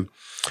for him,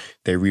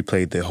 they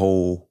replayed the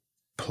whole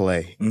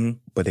play,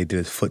 but they did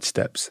his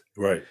footsteps.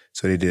 Right.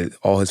 So they did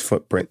all his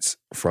footprints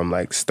from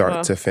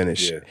start to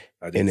finish. Yeah,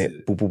 and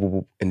it boop, boop, boop,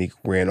 boop, and he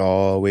ran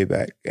all the way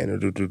back and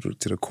to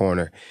the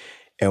corner.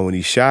 And when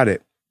he shot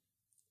it,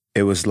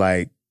 it was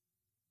I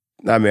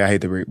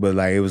hate to break, but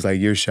it was like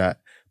your shot,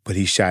 but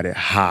he shot it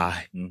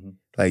high. Mm-hmm.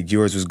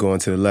 Yours was going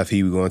to the left,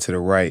 he was going to the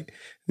right.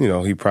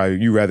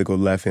 You'd rather go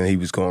left, and he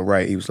was going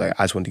right. He was like,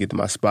 I just wanted to get to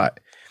my spot.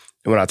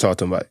 And when I talked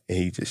to him about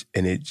it,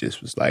 it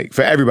just was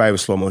for everybody, it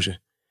was slow motion.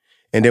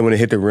 And then when it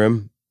hit the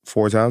rim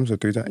 4 times or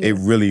 3 times, it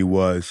really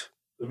was.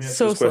 Let me ask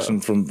you this question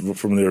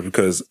from there,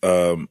 because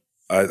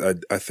I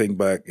think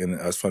back, and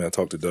it's funny, I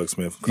talked to Doug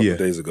Smith a couple of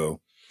days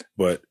ago,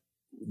 but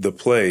the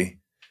play,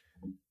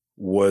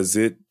 was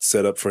it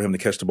set up for him to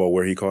catch the ball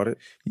where he caught it?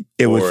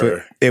 It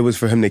was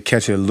for him to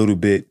catch it a little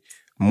bit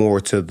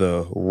more to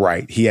the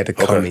right. He had to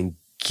come and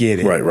get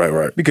it.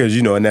 Right. Because,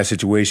 in that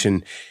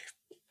situation,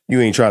 you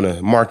ain't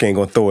Mark ain't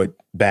going to throw it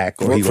back.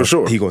 Or he going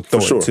to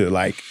throw it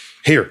to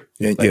here.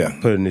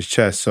 Put it in his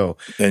chest. So,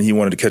 and he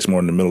wanted to catch more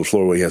in the middle of the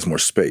floor where he has more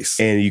space.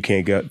 And you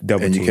can't get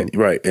double team.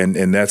 Right.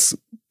 And that's...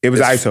 It was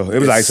ISO. It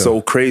was ISO.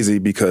 So crazy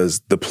because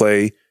the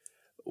play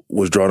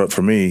was drawn up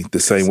for me the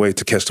same way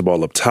to catch the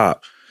ball up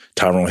top.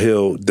 Tyrone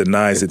Hill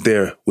denies it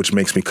there, which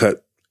makes me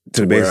cut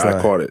to the baseline.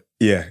 I caught it.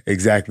 Yeah,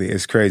 exactly.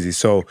 It's crazy.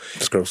 So,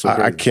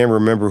 I can't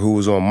remember who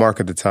was on Mark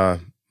at the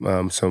time.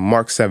 So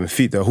Mark's 7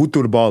 feet though. Who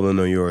threw the ball in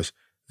on yours?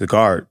 The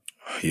guard.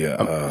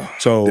 Yeah.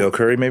 So Dale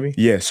Curry maybe?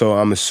 Yeah. So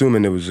I'm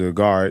assuming it was a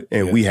guard,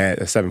 and we had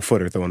a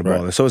 7-footer throwing the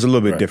ball in. So it's a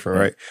little bit different,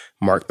 right?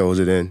 Mark throws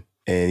it in,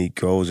 and he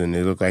goes, and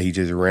it looked like he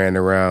just ran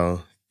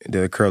around,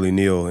 did a curly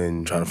kneel,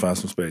 and trying to find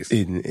some space.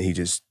 And he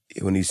just,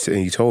 when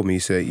he told me, he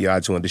said, "Yeah, I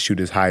just wanted to shoot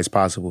as high as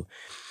possible."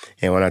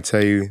 And when I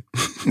tell you,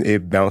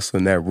 it bounced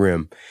on that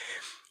rim.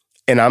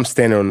 And I'm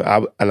standing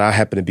on, and I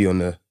happen to be on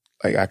the,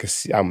 I could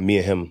see, me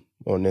and him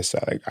on this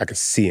side. I could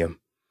see him,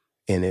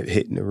 and it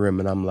hitting the rim,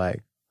 and I'm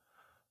like,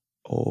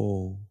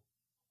 oh.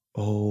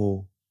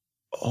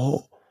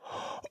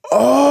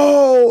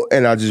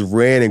 And I just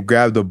ran and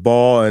grabbed the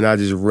ball, and I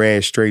just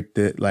ran straight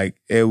to,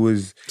 it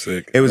was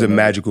sick. It was a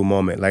magical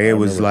moment. It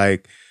was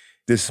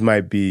this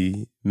might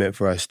be meant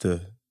for us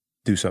to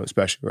do something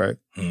special, right?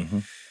 Mm-hmm.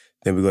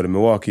 Then we go to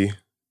Milwaukee,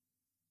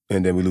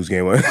 and then we lose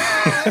game 1.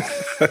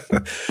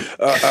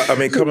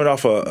 Coming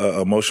off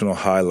a emotional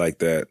high like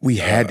that. We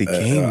had the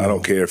game. I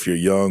don't care if you're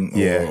young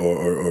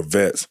or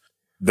vets.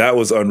 That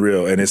was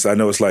unreal. And I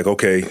know it's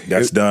okay,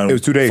 that's done. It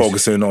was 2 days.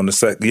 Focusing on the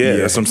set. Yeah,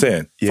 that's what I'm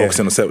saying. Yeah.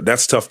 Focusing on the set.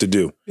 That's tough to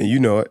do. And you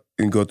know it.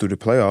 And go through the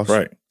playoffs.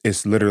 Right.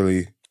 It's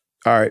literally,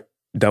 all right,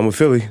 done with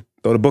Philly.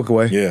 Throw the book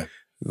away. Yeah.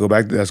 Go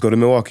back. Let's go to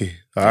Milwaukee.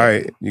 All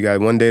right. You got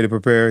 1 day to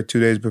prepare, 2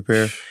 days to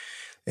prepare.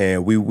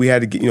 And we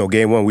had to,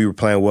 game 1, we were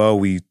playing well.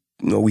 We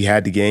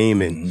had the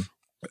game, and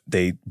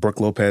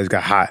Brook Lopez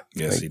got hot.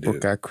 Yes, he did.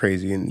 Brook got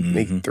crazy and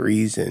making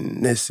threes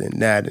and this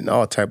and that and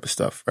all type of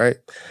stuff, right?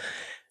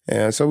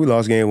 And so we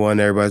lost game 1.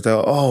 Everybody's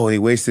like, oh, they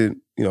wasted,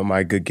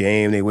 my good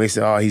game. They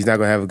wasted, he's not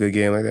going to have a good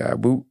game like that.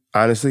 But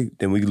honestly,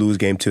 then we lose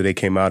game 2. They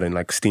came out and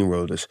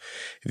steamrolled us.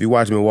 If you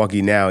watch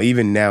Milwaukee now,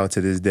 even now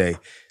to this day,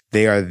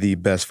 they are the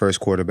best first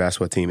quarter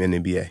basketball team in the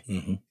NBA.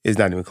 Mm-hmm. It's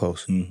not even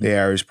close. Mm-hmm.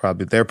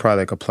 They're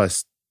probably a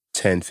plus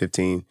 10,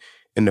 15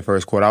 in the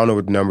first quarter. I don't know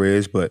what the number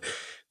is, but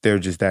they're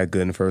just that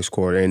good in the first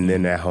quarter, and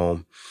then at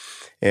home.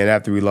 And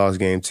after we lost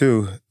game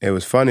 2, it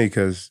was funny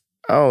because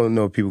I don't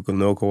know if people can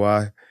know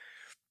Kawhi,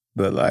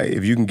 but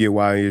if you can get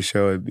Kawhi on your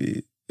show,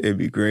 it'd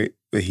be great.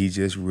 But he's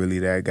just really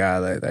that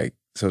guy.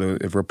 So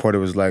the reporter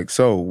was like,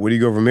 "So where do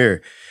you go from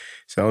here?"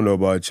 So I don't know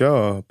about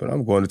y'all, but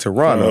I'm going to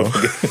Toronto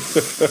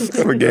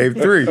for game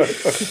 3.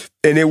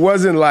 And it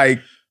wasn't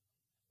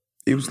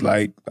it was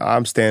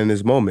I'm standing in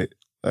this moment.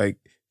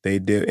 They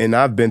did. And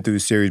I've been through a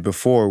series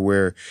before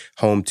where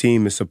home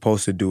team is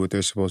supposed to do what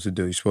they're supposed to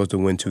do. You're supposed to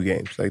win 2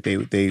 games.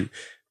 They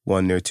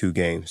won their 2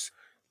 games.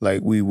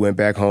 like we went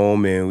back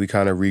home and we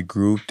kind of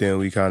regrouped and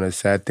we kind of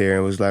sat there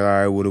and was like, all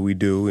right, what do we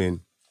do?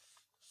 And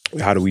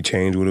how do we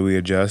change? What do we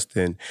adjust?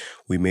 And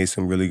we made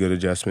some really good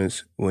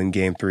adjustments. Win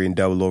game 3 in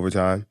double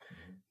overtime.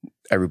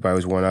 Everybody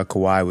was worn out.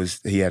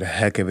 Kawhi he had a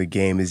heck of a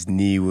game. His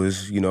knee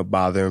was,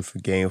 bothering for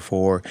game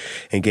 4.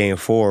 In game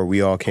 4,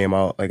 we all came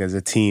out like as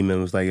a team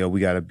and was like, yo, we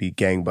got to be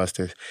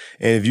gangbusters.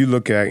 And if you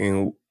look at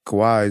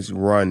Kawhi's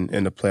run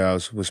in the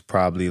playoffs was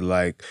probably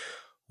like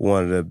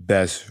one of the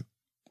best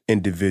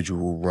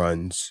individual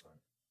runs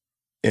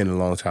in a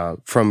long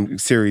time. From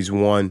series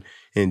 1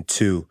 and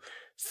 2,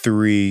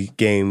 3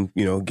 game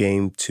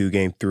 2,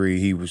 game 3,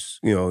 he was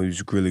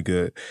really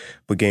good.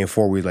 But game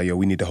 4, we was like, yo,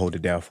 we need to hold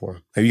it down for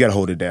him. Like, you got to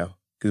hold it down.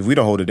 Because if we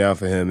don't hold it down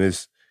for him,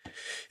 it's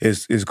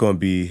going to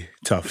be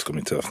tough. It's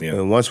going to be tough, yeah.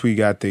 And once we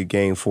got to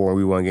game 4 and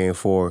we won game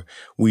 4,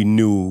 we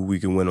knew we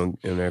could win on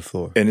that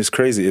floor. And it's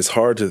crazy. It's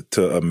hard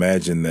to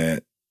imagine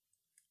that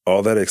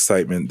all that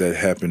excitement that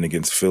happened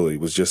against Philly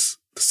was just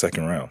the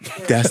second round.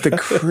 That's the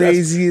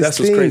craziest that's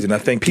what's crazy. And I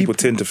think people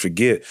tend to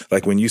forget.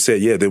 Like when you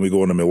said, then we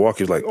go into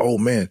Milwaukee, it's like, oh,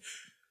 man,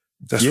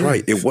 that's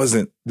right. It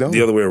wasn't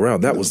the other way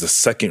around. That was the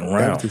second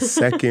round. That was the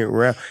second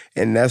round.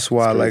 And that's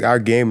why like our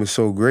game is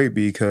so great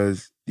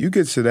because you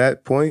get to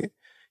that point,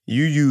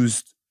 we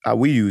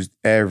used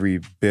every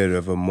bit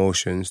of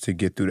emotions to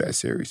get through that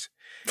series.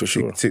 For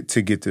sure.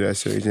 To get through that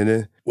series. And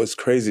then what's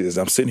crazy is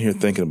I'm sitting here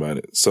thinking about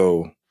it.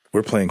 So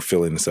we're playing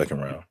Philly in the second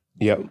round.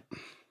 Yep.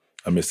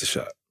 I missed a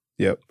shot.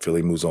 Yep.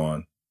 Philly moves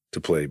on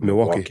to play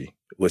Milwaukee,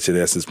 which in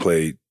essence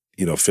played,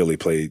 Philly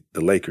played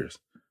the Lakers.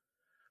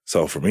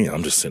 So for me,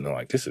 I'm just sitting there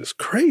like, this is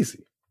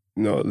crazy.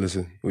 No,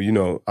 listen,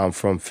 well, I'm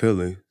from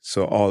Philly.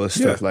 So all the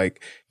stuff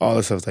like,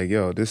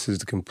 yo, this is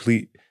the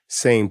complete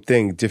same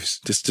thing.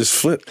 Just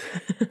flip.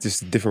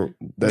 Just different.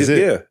 That's it.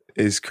 Yeah.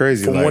 It's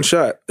crazy. From one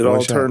shot, it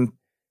all turned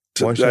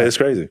to one shot. It's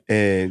crazy.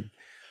 And,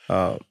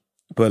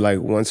 but like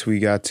once we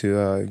got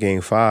to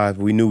game 5,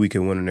 we knew we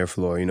could win on their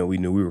floor. We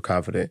knew we were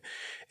confident.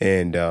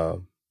 And,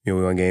 we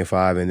won game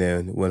 5 and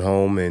then went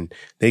home and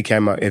they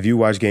came out. If you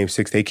watch game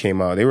 6, they came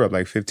out. They were up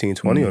like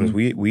 15-20 on us.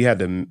 We had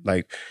to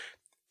like,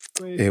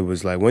 it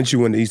was like once you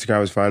win the Eastern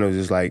Conference Finals,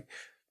 it's like,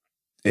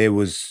 it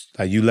was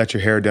like you let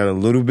your hair down a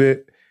little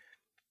bit,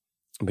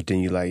 but then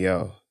you're like,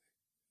 yo,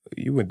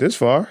 you went this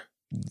far.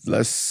 Might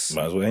as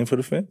well aim for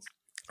the fence.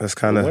 Let's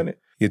kind of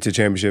get to the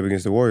championship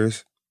against the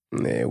Warriors.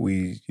 And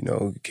we,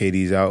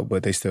 KD's out,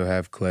 but they still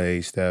have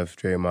Clay, Steph,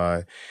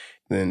 Draymond,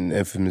 then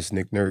infamous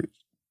Nick Nurse,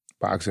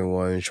 boxing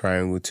 1,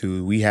 triangle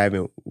 2. We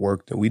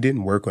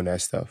didn't work on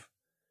that stuff.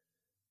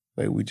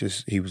 Like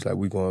he was like,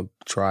 we're going to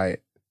try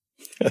it.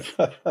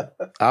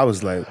 I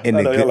was like,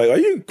 you're like, are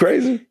you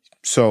crazy?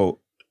 So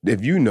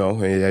if you know,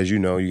 and as you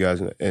know, you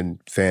guys and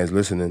fans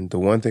listening, the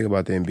one thing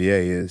about the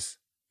NBA is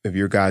if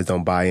your guys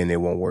don't buy in,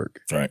 it won't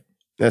work. Right.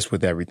 That's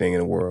with everything in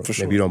the world. For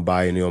sure. If you don't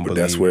buy in, you don't believe.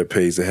 That's where it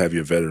pays to have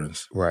your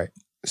veterans. Right.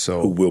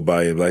 So who will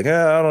buy in? Like,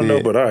 I don't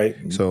know, but all right.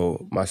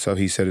 So myself,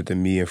 he said it to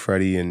me and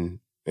Freddie and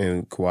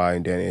Kawhi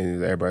and Danny,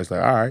 and everybody's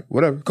like, all right,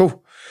 whatever,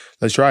 cool.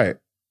 Let's try it.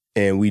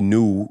 And we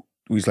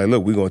was like,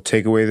 look, we're going to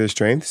take away their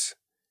strengths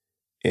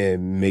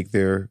and make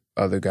their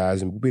other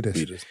guys and beat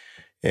us.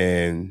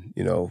 And,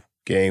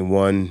 game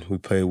 1, we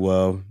played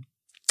well.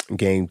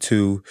 Game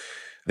 2,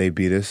 they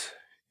beat us.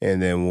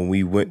 And then when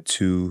we went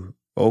to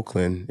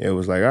Oakland, it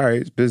was like, all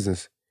right, it's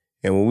business.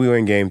 And when we were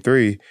in game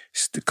 3,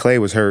 Clay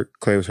was hurt.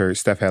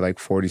 Steph had like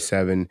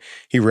 47.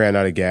 He ran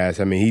out of gas.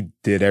 I mean, he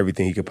did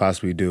everything he could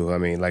possibly do. I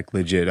mean, like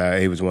legit,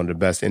 he was one of the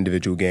best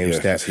individual games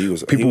that he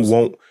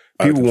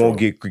won't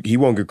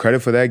get credit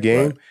for that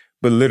game. Right.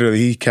 But literally,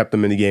 he kept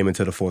them in the game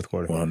until the fourth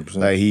quarter. 100%.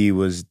 Like he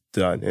was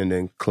done. And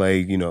then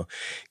Clay,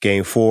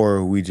 game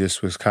 4, we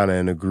just was kind of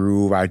in a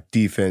groove. Our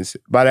defense,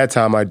 by that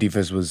time, our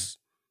defense was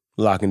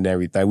locking down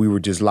everything. We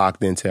were just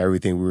locked into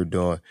everything we were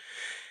doing.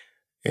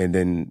 And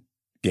then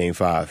game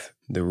 5,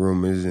 the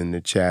rumors and the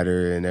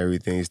chatter and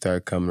everything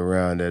started coming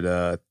around at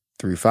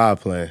 3-5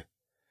 playing.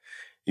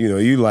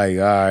 You like,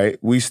 all right,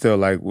 we still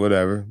like,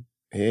 whatever.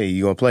 Hey,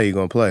 you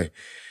gonna play.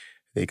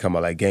 They come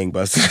out like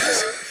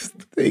gangbusters.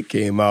 They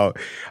came out,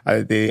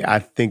 I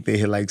think they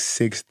hit like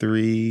 6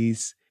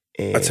 threes.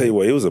 And I tell you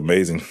what, it was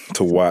amazing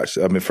to watch.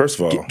 I mean, first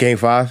of all. Game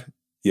 5?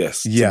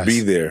 Yes. To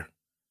be there.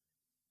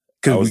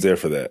 I was there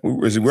for that.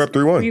 We're up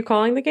 3-1. Were you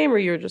calling the game or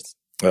you were just?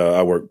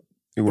 I worked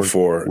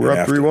before. We're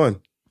up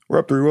 3-1. We're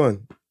up 3-1.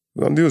 What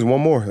we're going to do is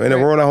one more. And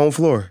then we're on our home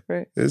floor.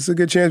 Right. It's a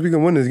good chance we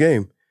can win this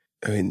game.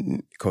 I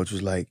mean, coach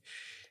was like,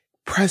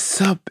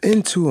 press up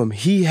into him.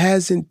 He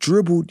hasn't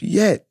dribbled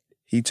yet.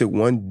 He took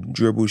one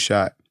dribble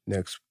shot.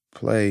 Next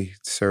play,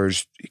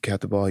 Serge, he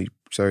got the ball.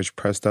 Serge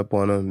pressed up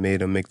on him,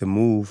 made him make the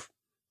move.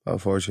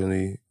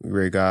 Unfortunately,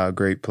 great guy,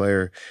 great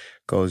player,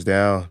 goes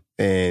down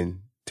and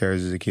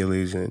tears his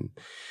Achilles, and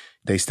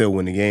they still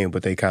win the game,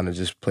 but they kind of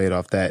just played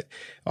off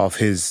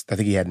his, I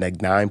think he had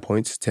like 9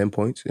 points, 10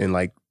 points in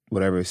like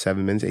whatever,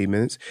 7 minutes, 8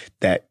 minutes,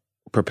 that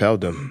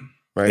propelled them,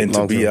 right? And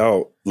to be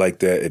out like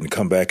that and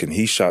come back and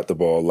he shot the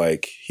ball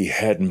like he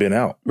hadn't been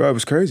out. Right, it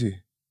was crazy.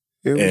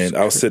 I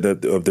was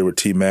sitting up there with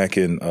T-Mac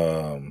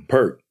and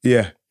Perk.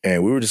 Yeah.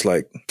 And we were just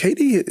like,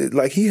 KD,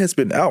 like he has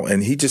been out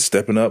and he just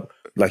stepping up,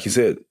 like you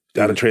said,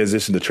 out of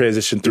transition. The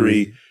transition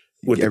three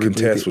with the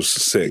contest was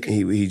sick.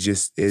 He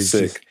just is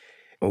sick. Just,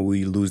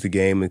 we lose the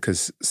game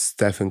because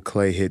Steph and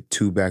Clay hit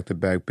 2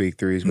 back-to-back big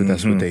threes, but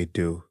that's what they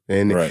do.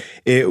 And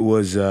it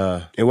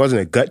wasn't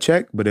a gut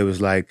check, but it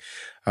was like,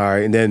 all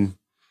right. And then,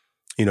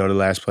 the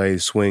last play,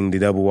 swing, the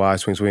double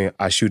wide, swing.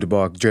 I shoot the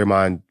ball.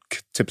 Draymond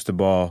tips the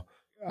ball.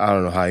 I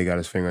don't know how he got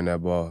his finger on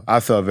that ball. I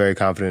felt very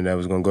confident that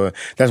was going to go.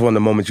 That's one of the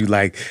moments you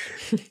like,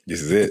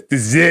 this is it.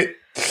 This is it.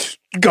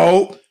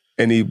 Go.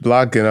 And he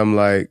blocked it. I'm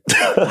like.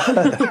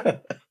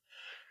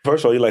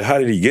 First of all, you're like, how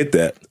did he get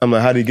that? I'm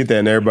like, how did he get that?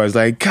 And everybody's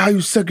like, Kyle,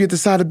 you suck. You hit the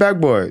side of the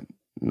backboard.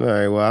 All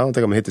right, well, I don't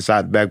think I'm going to hit the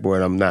side of the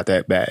backboard. I'm not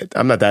that bad.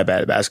 I'm not that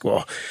bad at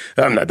basketball.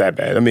 I'm not that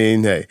bad. I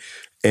mean, hey.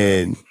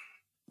 And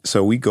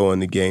so we go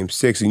into game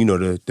 6, and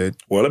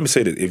Well, let me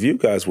say that if you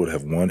guys would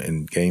have won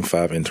in game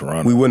 5 in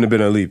Toronto, we wouldn't have been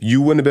able to leave.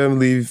 You wouldn't have been able to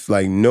leave.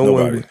 Like no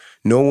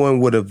one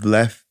would have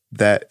left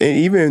that. And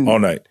even all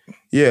night.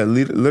 Yeah,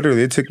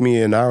 literally, it took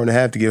me an hour and a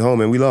half to get home,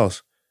 and we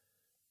lost.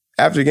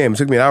 After the game, it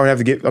took me an hour and a half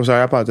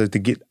to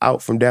get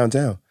out from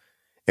downtown,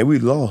 and we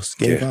lost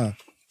game 5.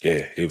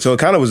 Yeah. So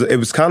it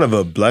was kind of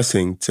a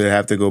blessing to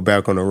have to go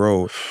back on the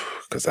road,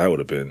 because that would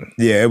have been.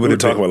 Yeah, it would have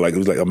been. Talking about it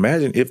was like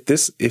imagine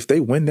if they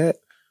win that.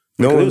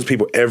 There was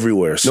people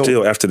everywhere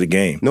still after the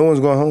game. No one's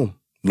going home.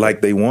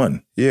 Like they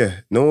won. Yeah,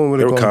 no one would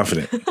have. They were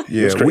confident.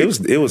 Yeah,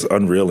 it was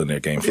unreal in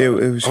their game 5.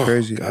 It was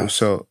crazy. Gosh.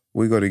 So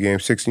we go to game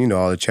 6, and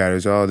all the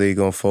chatters, they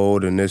gonna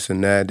fold and this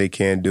and that. They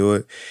can't do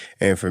it.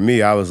 And for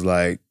me, I was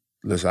like,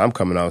 listen, I'm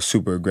coming out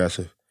super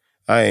aggressive.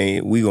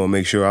 We gonna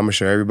make sure, I'm gonna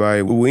show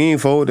everybody, we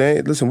ain't fold.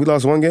 Listen, we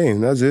lost 1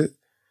 game. That's it.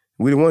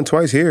 We won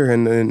twice here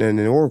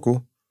in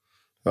Oracle.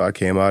 So I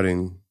came out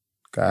and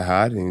got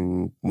hot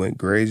and went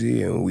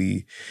crazy, and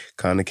we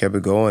kind of kept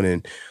it going.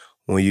 And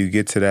when you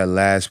get to that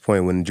last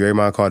point, when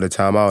Draymond called the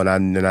timeout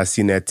and I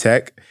seen that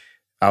tech,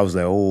 I was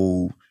like,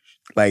 oh,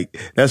 like,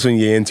 that's when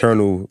your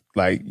internal,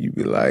 like, you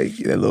be like,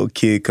 that little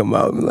kid come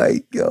out and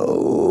like,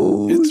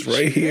 yo. It's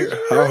right here.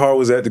 How hard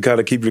was that to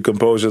kind of keep your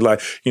composure?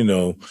 Like,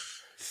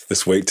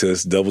 let's wait till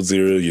it's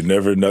 0-0. You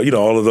never know.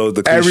 All of those,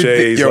 the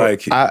cliches.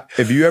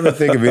 If you ever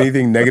think of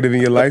anything negative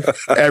in your life,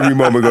 every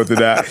moment go through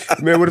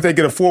that. Man, what if they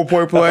get a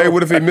 4-point play?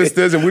 What if he missed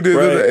this? And we did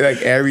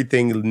like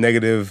everything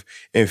negative,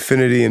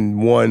 infinity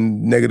and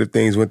 1 negative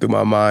things went through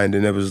my mind.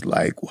 And it was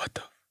like, what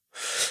the?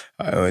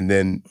 And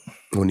then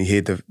when he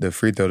hit the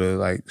free throw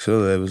to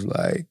Scylla, it was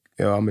like,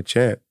 yo, I'm a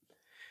champ.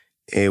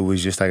 It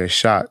was just like a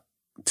shock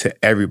to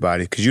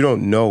everybody because you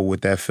don't know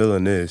what that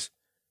feeling is.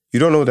 You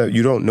don't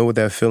know what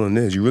that feeling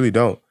is. You really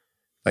don't.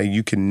 Like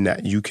you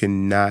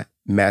cannot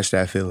match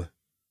that feeling.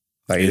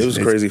 Like it was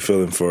a crazy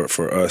feeling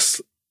for us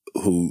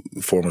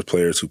former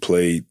players who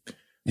played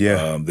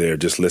there,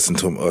 just listen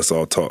to us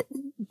all talk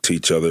to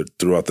each other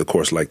throughout the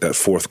course, like that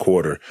 4th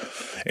quarter.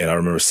 And I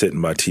remember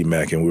sitting by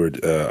T-Mac and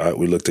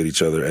we looked at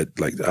each other at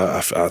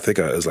I think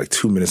it was like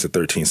 2 minutes and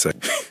 13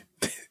 seconds.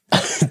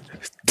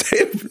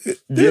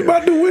 They're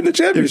about to win the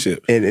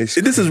championship. And this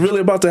is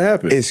really about to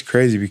happen. It's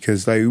crazy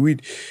because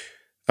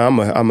I'm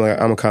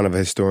a kind of a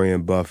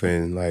historian buff,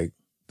 and like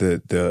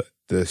the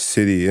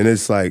city, and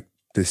it's like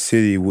the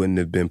city wouldn't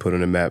have been put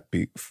on the map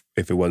if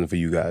it wasn't for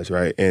you guys,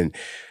 right? And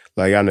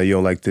like I know you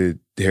don't like the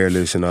hair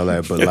list and all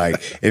that, but like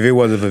if it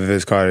wasn't for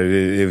Vince Carter,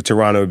 if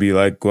Toronto would be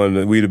like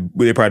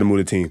we'd probably move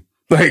the team.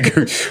 Like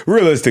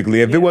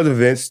realistically, if it wasn't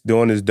Vince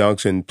doing his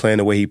dunks and playing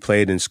the way he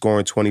played and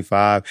scoring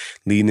 25,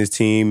 leading his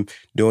team,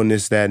 doing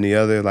this, that, and the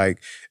other,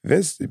 like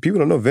Vince, people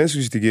don't know Vince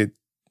used to get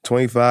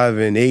 25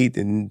 and 8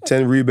 and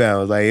 10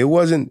 rebounds. Like it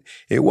wasn't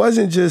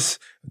just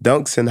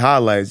dunks and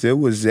highlights. It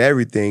was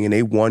everything, and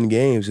they won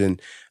games.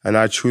 And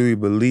I truly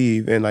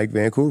believe in like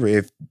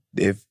Vancouver.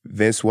 If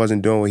Vince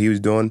wasn't doing what he was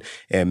doing,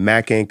 and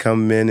Mac ain't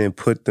coming in and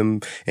put them,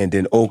 and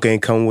then Oak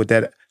ain't coming with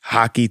that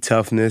hockey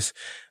toughness.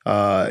 You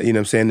know what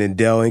I'm saying? And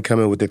Dell ain't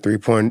coming with the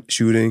 3-point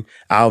shooting.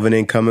 Alvin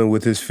ain't coming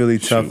with his Philly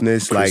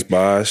toughness. Chris like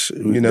Bosh,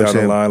 you know, down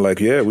the line, like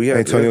we had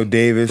Antonio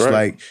Davis. Right.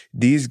 Like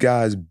these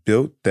guys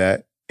built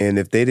that. And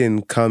if they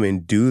didn't come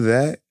and do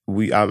that,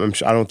 I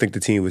don't think the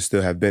team would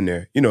still have been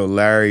there.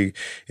 Larry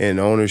and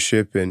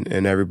ownership and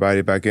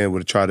everybody back in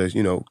would have tried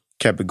to,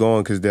 kept it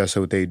going because that's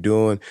what they're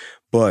doing.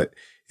 But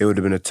it would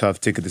have been a tough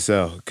ticket to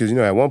sell because,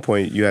 at one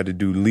point you had to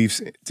do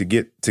Leafs to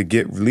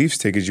get Leafs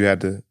tickets. You had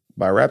to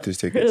buy Raptors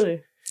tickets.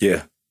 Really?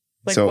 Yeah.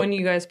 Like when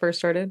you guys first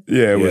started?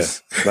 Yeah, it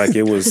was. Like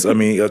it was, the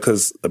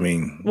Leafs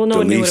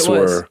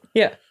were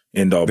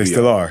end all be all. They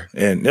still are.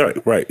 And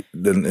right.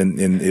 And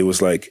it was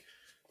like,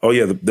 oh,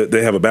 yeah,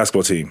 they have a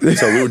basketball team.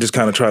 So we were just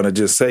kind of trying to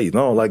just say,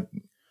 no, like,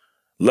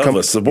 love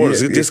us, support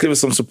us. Just give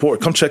us some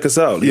support. Come check us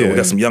out. We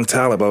got some young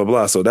talent, blah, blah,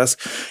 blah. So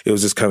it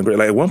was just kind of great.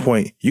 Like at one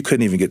point, you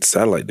couldn't even get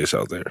satellite dish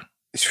out there.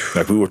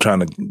 Like we were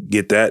trying to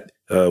get that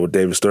with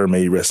David Stern,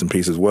 may he rest in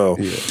peace as well.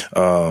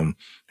 Yeah.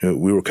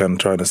 We were kind of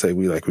trying to say,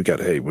 we're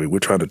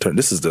trying to turn,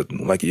 this is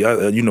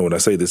when I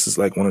say this is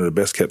like one of the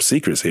best kept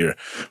secrets here.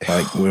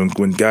 Like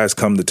when guys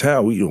come to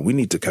town, we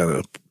need to kind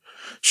of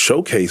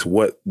showcase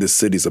what this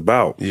city's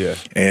about. Yeah.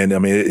 And I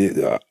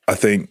mean, I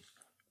think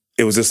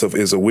it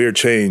was a weird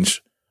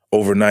change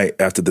overnight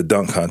after the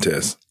dunk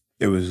contest.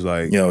 It was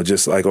like,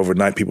 just like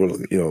overnight, people,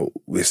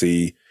 we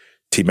see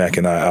T-Mac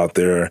and I out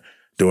there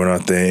doing our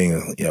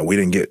thing. We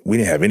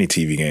didn't have any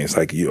TV games.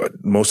 Like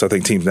most, I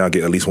think teams now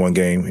get at least one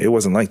game. It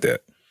wasn't like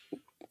that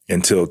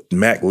until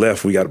Mac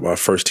left. We got our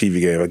first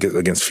TV game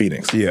against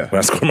Phoenix. Yeah, when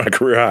I scored my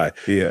career high.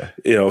 Yeah,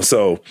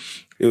 so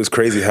it was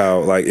crazy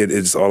how like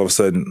it's all of a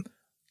sudden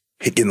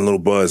getting a little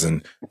buzz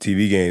and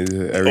TV games,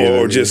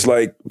 or just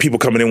like people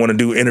coming in want to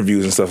do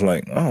interviews and stuff.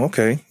 Like, oh,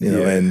 okay,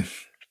 and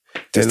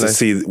just to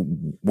see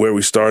where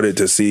we started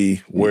to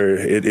see where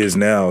it is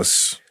now.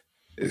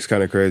 It's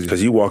kind of crazy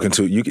because you walk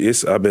into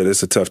I bet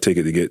it's a tough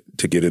ticket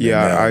to get in.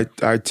 Yeah,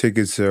 our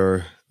tickets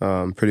are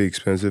pretty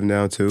expensive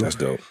now too. That's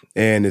dope.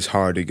 And it's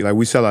hard to get. Like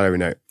we sell out every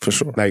night for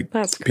sure. Like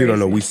people don't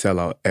know we sell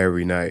out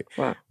every night.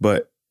 Wow.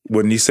 But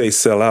when you say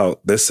sell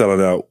out, they're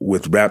selling out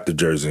with Raptor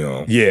jersey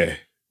on. Yeah,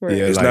 right.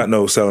 Yeah. It's like, not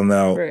no selling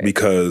out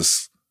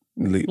because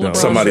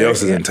somebody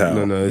else is in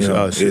town. No, it's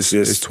us.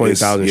 It's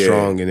 20,000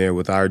 strong in there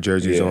with our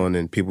jerseys on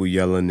and people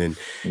yelling and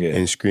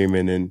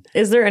screaming. And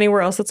is there anywhere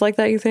else that's like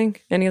that? You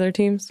think any other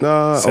teams?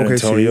 San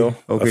Antonio.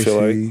 I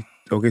feel like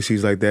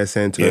OKC's like that.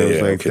 San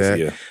Antonio's like that.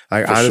 Yeah.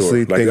 Like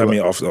honestly,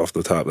 sure. off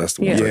the top, that's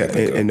the one.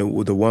 Yeah, and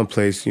the one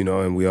place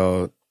and we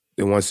all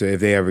if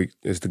they ever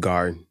it's the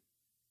Garden.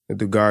 If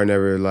the Garden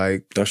ever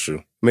that's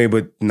true. Maybe,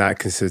 but not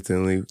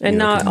consistently, and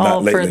not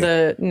all for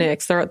the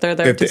Knicks. They're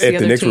there if to see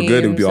if the Knicks were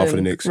good, it would be off of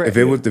the Knicks. Right. If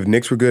the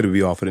Knicks were good, it would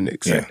be off of the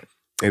Knicks. Yeah,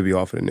 it'd be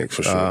off of the Knicks.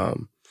 For sure.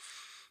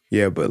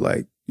 But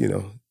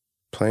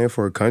playing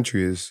for a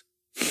country is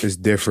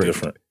different. It's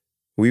different.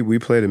 We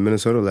played in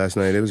Minnesota last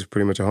night. It was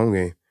pretty much a home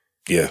game.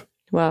 Yeah.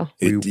 Wow.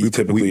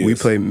 We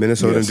played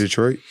Minnesota and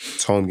Detroit.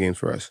 It's home games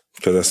for us.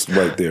 Because that's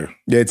right there.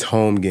 Yeah, it's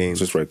home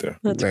games. It's just right there.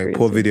 That's like crazy.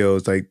 pull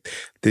videos. Like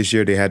this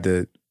year, they had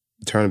to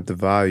turn up the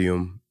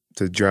volume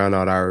to drown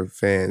out our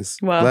fans.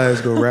 Wow. Let's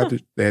go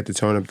Raptors. They had to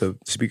turn up the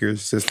speaker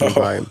system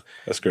volume.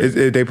 That's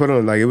crazy. They put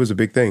on it was a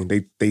big thing.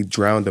 They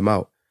drowned them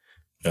out.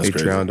 That's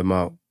crazy. Drowned them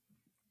out.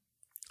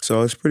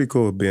 So it's pretty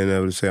cool being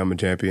able to say I'm a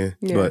champion.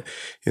 Yeah. But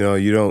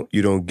you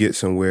don't get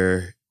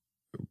somewhere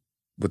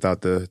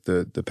without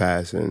the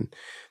past, and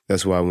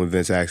that's why when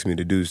Vince asked me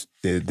to do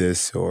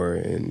this,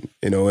 and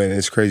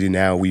it's crazy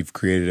now we've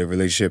created a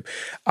relationship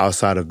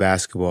outside of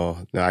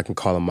basketball. Now I can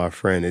call him my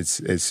friend.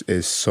 It's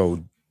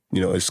so.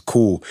 It's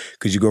cool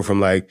because you go from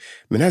like,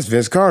 man, that's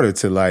Vince Carter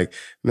to like,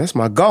 man, that's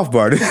my golf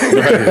partner.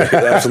 Right.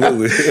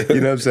 Absolutely. You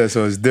know what I'm saying?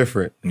 So it's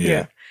different.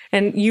 Yeah.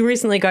 And you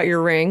recently got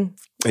your ring,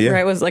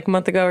 right? It was like a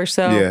month ago or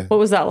so. Yeah. What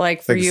was that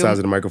like for you? you? The size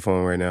of the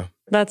microphone right now.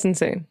 That's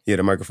insane. Yeah,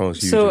 the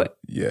microphone's huge. So,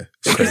 yeah.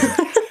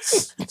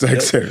 It's like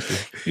seriously.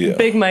 Yeah.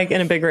 Big mic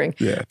and a big ring.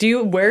 Yeah. Do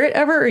you wear it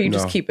ever or you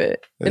just keep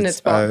it in its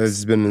box?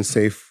 It's been in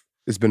safe.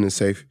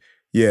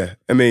 Yeah.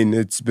 I mean,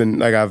 it's been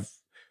like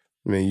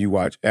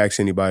you ask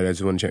anybody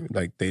that's won the championship,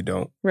 like they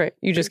don't. Right.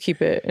 You just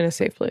keep it in a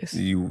safe place.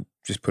 You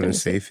just put it in a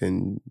safe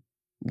and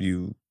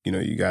you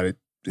got it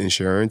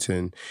insurance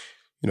and,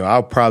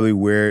 I'll probably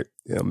wear it,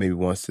 maybe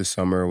once this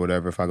summer or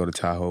whatever, if I go to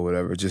Tahoe or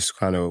whatever, just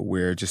kind of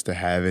wear it just to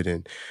have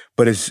it.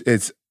 But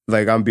it's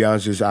like, I'm be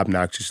honest, just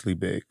obnoxiously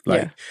big.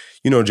 Like,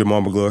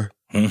 Jamal McGlure.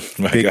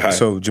 Big,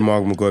 so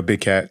Jamal McGlure,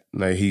 big cat,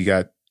 like he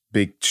got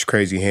big,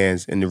 crazy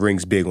hands and the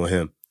ring's big on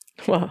him.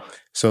 Wow.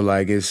 So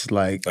like, it's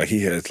like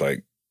he has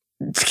like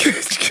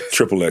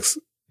triple X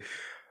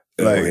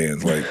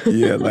hands. Like,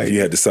 yeah, like he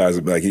had the size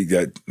of he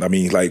got,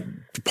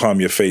 palm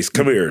your face,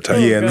 come here type.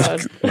 Yeah,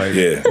 like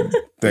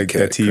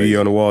that TV crazy.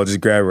 On the wall,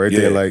 just grab it right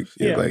there, like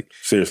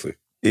seriously.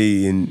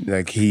 And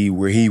like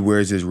where he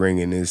wears his ring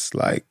and it's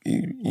like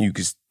you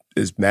could,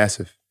 it's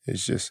massive.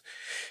 It's just,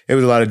 it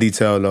was a lot of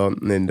detail though,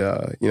 and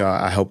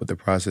I helped with the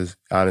process.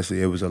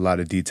 Honestly, it was a lot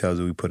of details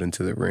that we put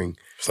into the ring.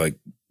 It's like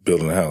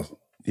building a house.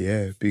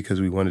 Yeah, because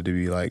we wanted to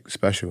be like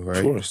special,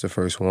 right? Sure. It's the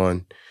first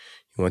one.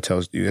 You want to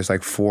tell? There's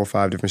like 4 or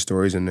 5 different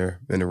stories in there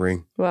in the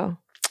ring. Wow.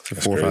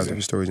 4 or 5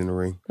 different stories in the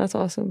ring. That's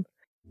awesome.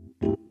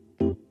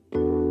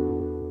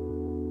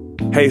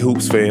 Hey,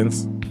 Hoops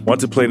fans.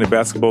 Want to play in a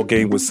basketball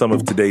game with some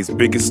of today's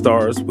biggest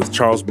stars with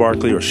Charles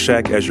Barkley or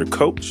Shaq as your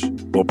coach?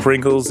 Well,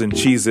 Pringles and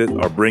Cheez-It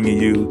are bringing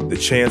you the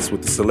chance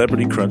with the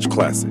Celebrity Crunch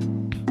Classic.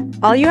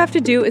 All you have to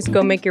do is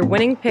go make your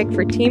winning pick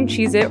for Team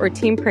Cheez-It or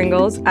Team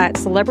Pringles at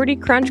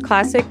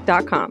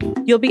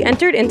celebritycrunchclassic.com. You'll be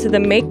entered into the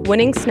Make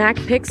Winning Snack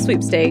Pick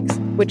sweepstakes,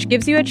 which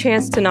gives you a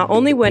chance to not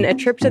only win a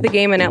trip to the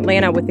game in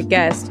Atlanta with a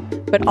guest,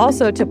 but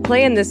also to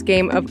play in this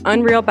game of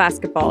unreal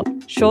basketball,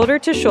 shoulder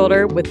to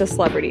shoulder with the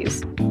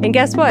celebrities. And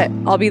guess what?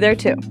 I'll be there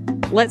too.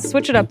 Let's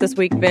switch it up this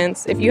week,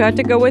 Vince. If you had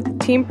to go with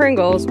Team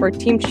Pringles or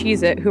Team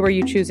Cheez-It, who are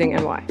you choosing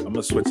and why? I'm going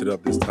to switch it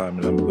up this time,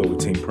 and I'm going to go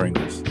with Team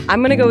Pringles.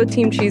 I'm going to go with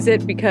Team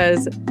Cheez-It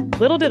because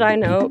little did I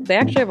know, they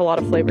actually have a lot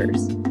of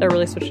flavors. They're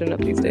really switching it up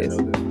these days.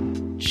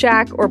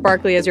 Shaq or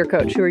Barkley as your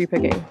coach, who are you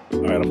picking?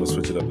 All right, I'm going to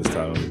switch it up this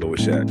time. I'm going to go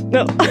with Shaq.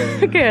 No.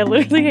 Okay, I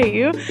literally hate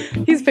you.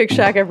 He's picked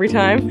Shaq every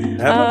time.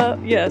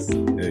 Yes.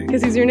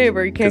 Because he's your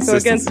neighbor. You can't go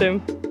against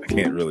him. I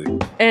can't really.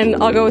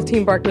 And I'll go with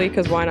Team Barkley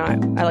because why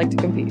not? I like to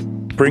compete.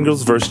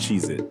 Pringles versus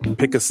Cheez-It.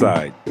 Pick a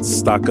side,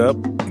 stock up,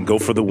 and go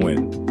for the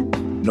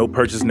win. no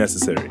purchase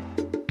necessary.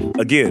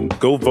 Again,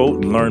 go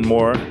vote and learn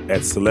more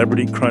at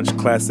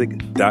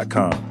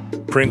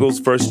CelebrityCrunchClassic.com. Pringles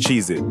First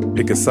Cheez-It.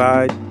 Pick a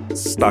side,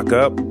 stock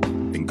up,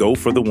 and go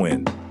for the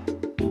win.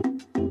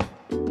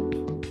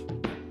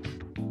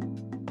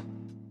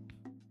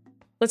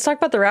 Let's talk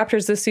about the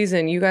Raptors this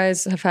season. You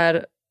guys have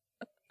had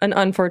an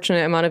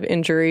unfortunate amount of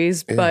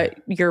injuries, but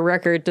your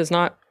record does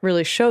not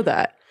really show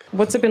that.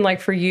 What's it been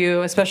like for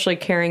you, especially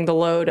carrying the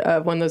load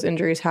of when those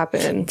injuries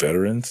happen?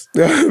 Veterans?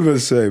 I was going to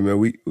say,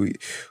 man,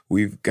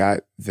 we've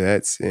got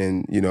vets,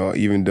 and, you know,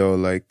 even though,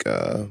 like,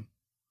 I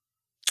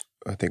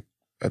think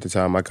at the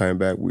time I came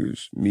back,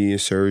 me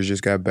and Serge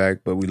just got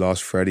back, but we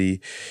lost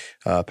Freddie,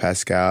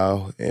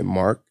 Pascal, and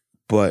Mark.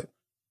 But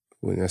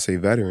when I say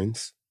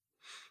veterans,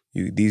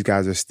 these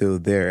guys are still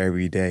there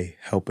every day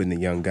helping the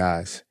young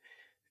guys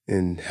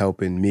and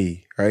helping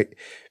me, right?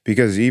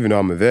 Because even though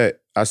I'm a vet,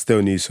 I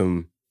still need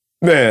some.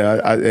 Man,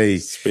 hey,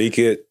 speak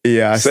it.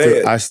 Yeah, I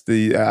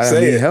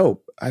need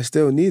help. I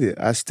still need it.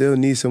 I still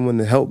need someone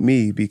to help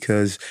me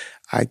because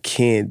I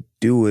can't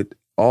do it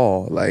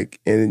all. Like,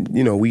 and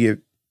you know,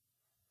 we're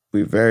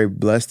very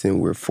blessed and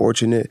we're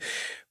fortunate,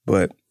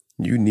 but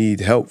you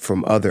need help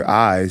from other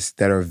eyes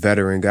that are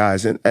veteran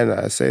guys. And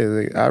I say,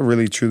 like, I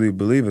really truly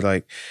believe it.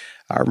 Like,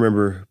 I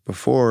remember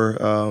before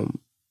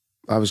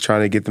I was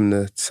trying to get them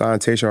to sign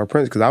Tayshaun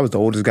Prince because I was the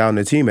oldest guy on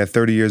the team at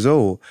 30 years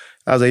old.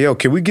 I was like, yo,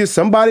 can we get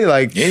somebody,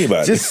 like,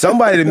 anybody, just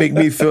somebody to make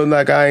me feel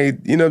like I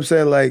ain't, you know what I'm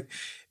saying? Like,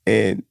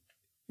 and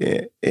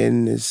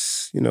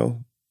it's, you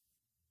know,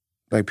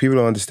 like, people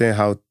don't understand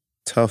how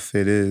tough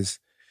it is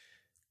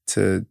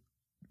to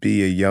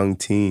be a young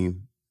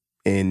team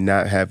and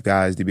not have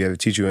guys to be able to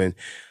teach you. And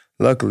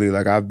luckily,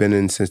 like, I've been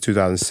in since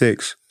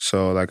 2006.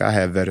 So, like, I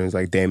have veterans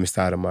like Damon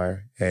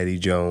Stoudemire, Eddie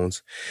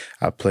Jones.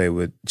 I played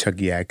with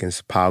Chucky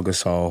Atkins, Paul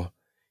Gasol.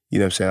 You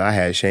know what I'm saying? I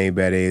had Shane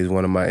Battier as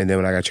one of my, and then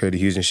when I got traded to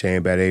Houston,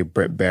 Shane Battier,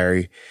 Brett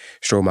Barry,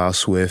 Stromile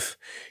Swift.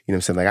 You know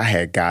what I'm saying? Like, I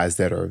had guys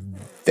that are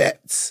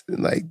vets,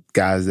 like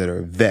guys that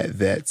are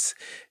vets.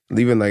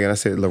 Even, like, and I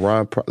said,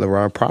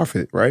 LaRon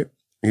Prophet, right?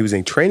 He was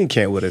in training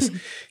camp with us.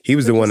 He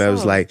was the one that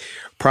was like,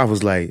 Prof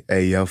was like,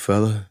 hey, young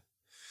fella,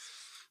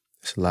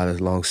 it's a lot of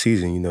long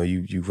season. You know,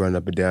 you run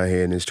up and down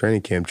here in this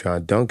training camp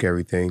trying to dunk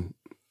everything.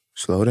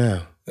 Slow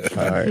down.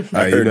 All right.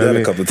 I heard that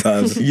a couple of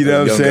times. You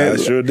know what I'm saying? I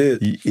sure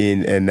did.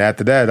 And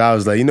after that, I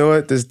was like, you know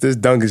what? This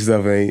dunking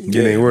stuff ain't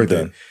worth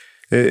it.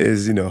 It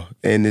is, you know,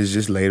 and it's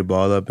just lay the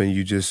ball up and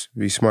you just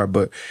be smart.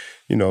 But,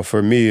 you know,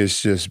 for me,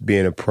 it's just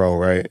being a pro,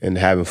 right? And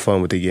having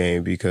fun with the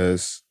game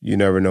because you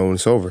never know when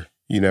it's over.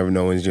 You never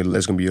know when it's going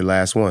to be your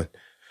last one.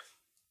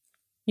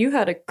 You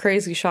had a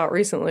crazy shot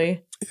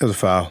recently. It was a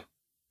foul.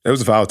 It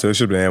was a foul, too. It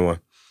should have been one.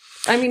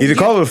 I mean, either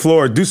call it the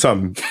floor or do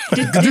something.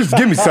 Just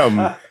give me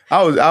something.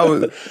 I was.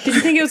 Did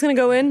you think it was going to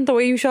go in the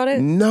way you shot it?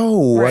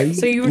 No. Right.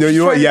 So you were. You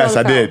know what? Yes,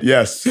 I did.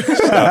 Yes.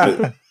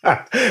 Stop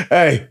it.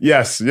 Hey,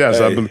 yes.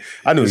 Hey,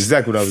 I knew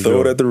exactly what I was doing.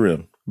 Throw it at the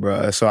rim,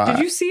 bro. So did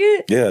you see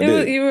it? Yeah, I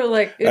did. You were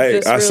like,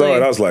 hey, I saw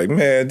it. I was like,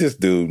 man, this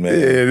dude, man.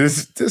 Yeah,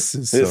 this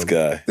is this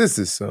guy. This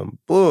is some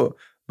bull.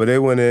 But they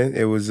went in.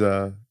 It was.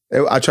 I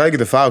tried to get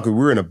the foul because we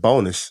were in a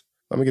bonus.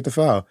 Let me get the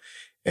foul,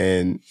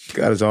 and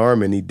got his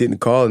arm, and he didn't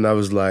call, and I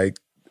was like,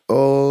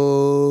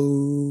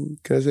 oh,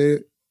 can I say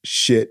it?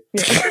 Shit.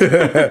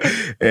 Yeah.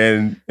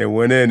 and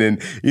went in,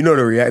 and you know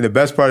the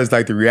best part is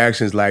like the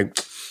reaction is like,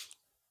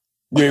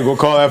 you ain't gonna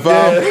call that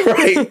foul? Yeah,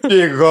 right. You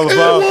ain't gonna call the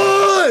foul?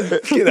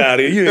 Get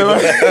out of here. You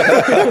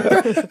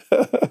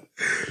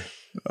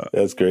ain't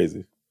That's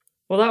crazy.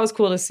 Well, that was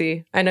cool to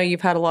see. I know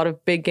you've had a lot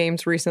of big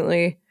games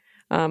recently,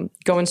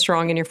 going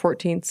strong in your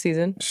 14th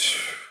season.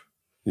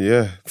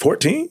 Yeah.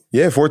 14?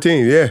 Yeah,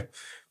 14. Yeah.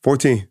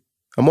 14.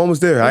 I'm almost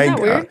there. Isn't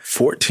that weird?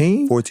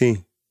 14?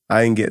 14.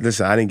 I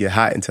didn't get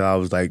hot until I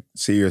was like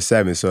year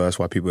 7, so that's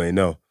why people didn't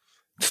know.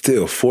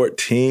 Still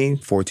 14?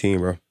 14,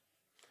 bro.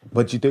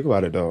 But you think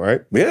about it though, right?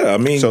 Yeah, I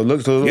mean. So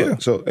look.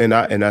 So and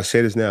I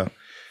say this now.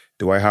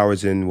 Dwight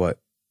Howard's in what?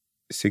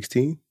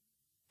 16?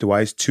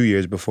 Dwight's 2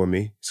 years before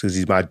me. Because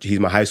he's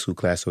my high school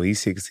class, so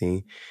he's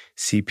 16.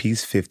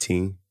 CP's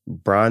 15.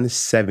 Bron is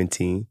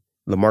 17.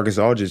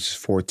 LaMarcus Aldridge is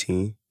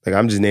 14. Like,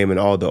 I'm just naming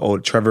all the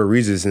old. Trevor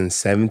Ariza is in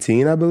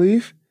 17, I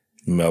believe.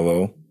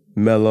 Melo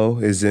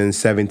is in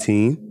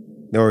 17.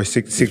 Or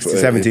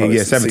 17.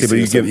 Yeah, 17. But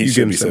you give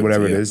him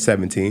whatever it is,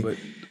 17. But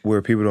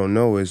where people don't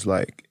know is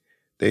like,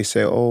 they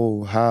say,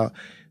 oh, how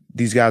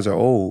these guys are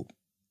old.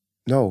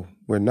 No,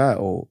 we're not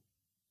old.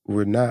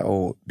 We're not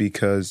old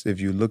because if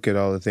you look at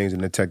all the things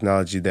and the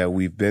technology that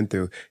we've been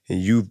through,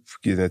 and you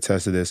can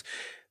attest to this,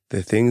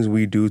 the things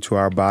we do to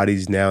our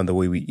bodies now, the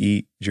way we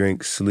eat,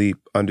 drink, sleep,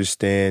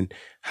 understand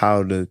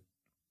how to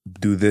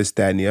do this,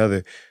 that, and the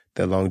other,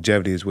 the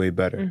longevity is way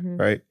better,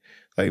 right?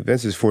 Like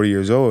Vince is 40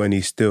 years old and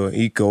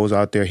he goes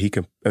out there,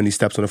 when he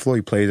steps on the floor,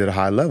 he plays at a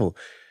high level.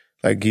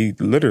 Like he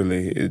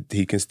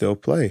can still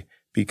play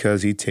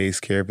because he takes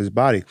care of his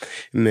body.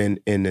 And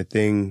the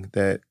thing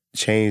that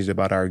changed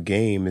about our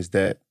game is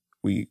that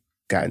we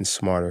gotten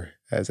smarter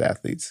as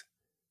athletes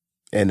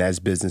and as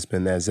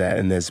businessmen,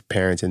 and as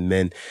parents and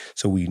men.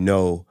 So we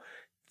know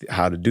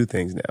how to do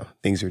things now.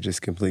 Things are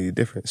just completely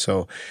different.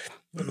 So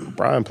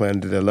Brian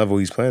playing at the level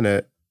he's playing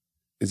at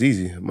is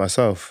easy.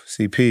 Myself,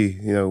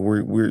 CP, you know,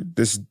 we're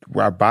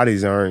our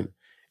bodies aren't,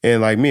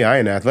 and like me, I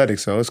ain't athletic,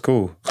 so it's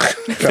cool.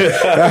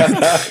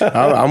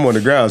 I'm on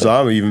the ground, so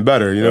I'm even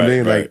better. You know what I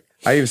mean? Right. Like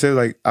I even said,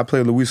 like I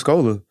played Luis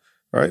Scola,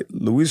 right?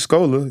 Luis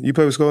Scola, you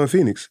played with Scola in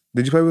Phoenix.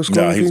 Did you play with Scola?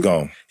 No, he was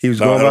gone. He was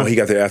gone. No, he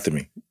got there after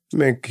me.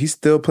 Man, he's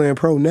still playing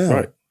pro now.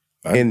 Right.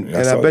 And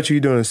I bet you're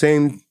doing the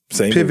same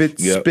pivot,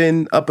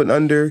 spin, up and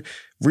under,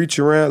 reach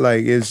around.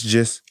 Like it's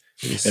just.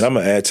 And I'm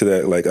gonna add to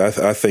that. Like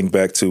I think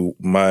back to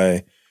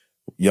my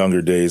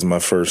younger days, my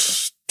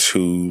first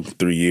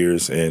 2-3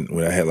 years, and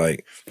when I had I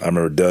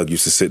remember Doug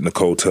used to sit in the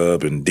cold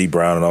tub and D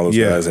Brown and all those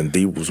guys, and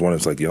D was one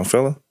that's like, young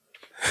fella,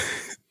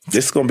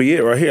 this is gonna be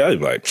it right here. I'd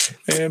be like,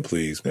 man,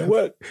 please, man,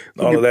 what?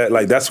 All of that,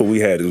 like that's what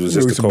we had. It was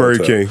just a cold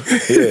tub. King.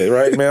 Yeah,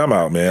 right, man. I'm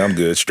out, man. I'm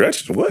good.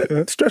 Stretch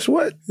what? Stretch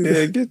what?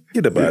 Yeah,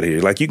 get up out of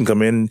here. Like you can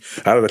come in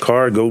out of the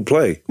car and go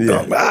play.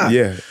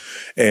 Yeah.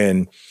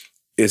 And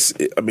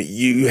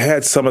you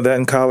had some of that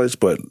in college,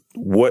 but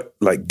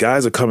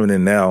guys are coming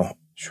in now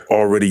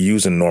already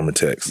using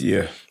Normatex.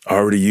 Yeah.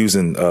 Already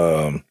using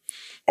all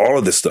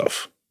of this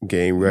stuff.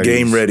 Game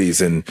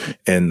readies and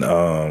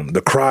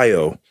the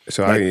cryo.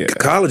 So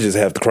colleges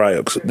have the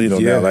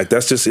cryo, now. Like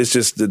it's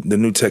just the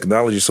new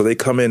technology. So they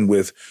come in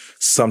with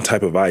some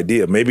type of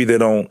idea. Maybe they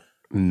don't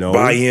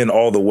buy in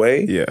all the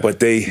way, but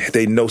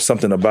they know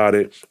something about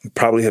it,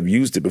 probably have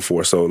used it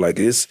before. So like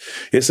it's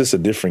just a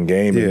different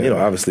game. And,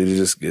 obviously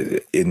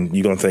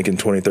you're gonna think in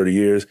 20, 30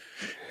 years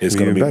it's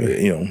gonna be better.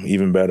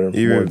 Even better,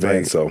 more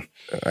advanced. So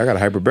I got a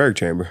hyperbaric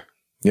chamber.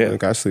 Yeah.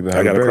 Like I sleep in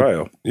I got a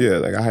cryo. Yeah,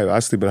 like I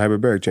sleep in a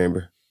hyperbaric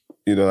chamber.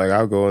 Like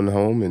I'll go in the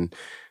home and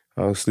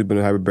I'll sleep in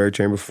a hyperbaric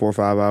chamber 4 or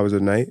 5 hours a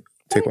night.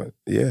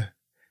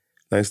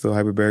 Nice little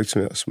hyperbaric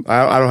smell.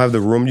 I don't have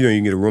the room. You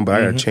can get a room, but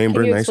I got a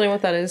chamber. Can you explain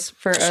what that is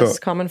for us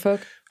common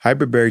folk?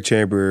 Hyperbaric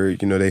chamber,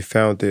 they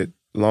found it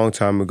a long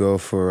time ago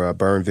for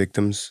burn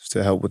victims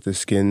to help with the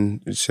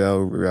skin cell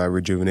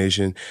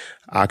rejuvenation,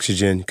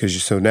 oxygen.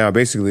 So now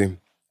basically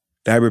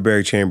the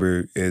hyperbaric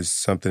chamber is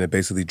something that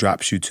basically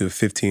drops you to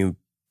 15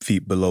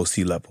 feet below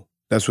sea level.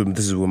 This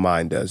is what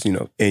mine does,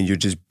 and you're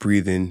just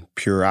breathing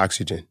pure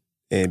oxygen.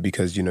 And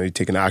because, you're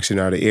taking oxygen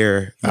out of the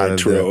air.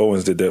 Terrell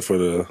Owens did that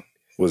for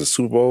was it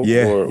Super Bowl?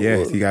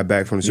 Yeah, he got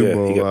back from the Super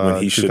Bowl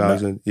when he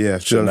 2000.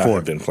 Should not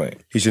have been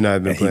playing. He should not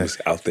have been playing. He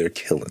was out there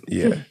killing.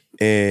 Yeah.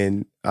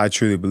 And I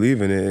truly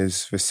believe in it.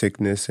 It's for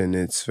sickness and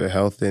it's for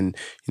health. And,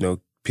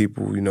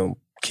 people,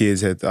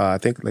 kids have, I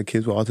think like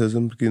kids with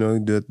autism,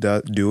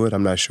 do it.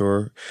 I'm not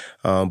sure.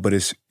 But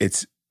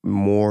it's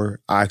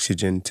more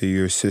oxygen to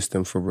your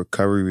system for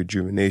recovery,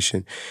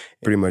 rejuvenation.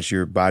 Pretty much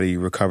your body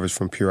recovers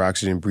from pure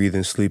oxygen,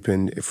 breathing,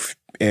 sleeping,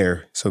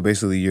 air. So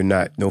basically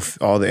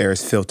all the air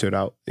is filtered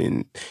out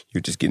and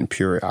you're just getting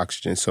pure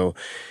oxygen. So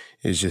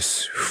it's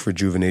just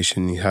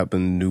rejuvenation,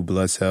 helping new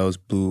blood cells,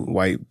 blue,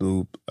 white,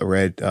 blue,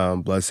 red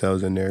blood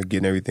cells in there,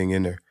 getting everything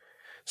in there.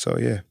 So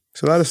yeah.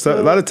 It's a lot of stuff,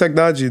 a lot of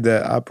technology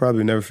that I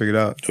probably never figured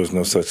out. There was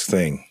no such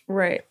thing.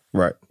 Right.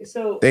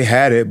 So they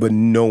had it, but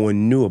no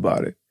one knew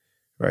about it.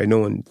 Right? No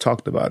one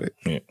talked about it.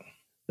 Yeah.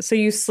 So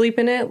you sleep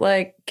in it?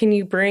 Like, can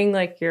you bring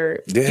your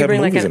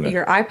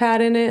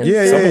iPad in it?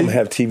 Yeah, Some of them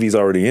have TVs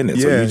already in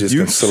it, so you just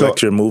can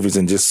select your movies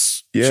and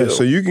just chill.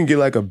 So you can get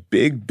like a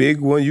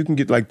big one. You can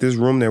get like this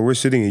room that we're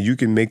sitting in. You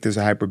can make this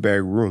a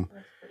hyperbaric room.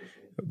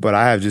 But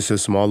I have just a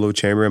small little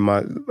chamber in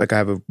I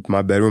have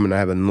my bedroom, and I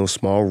have a little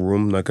small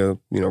room, like a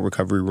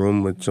recovery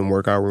room with some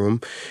workout room,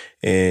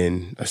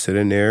 and I sit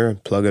in there,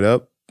 plug it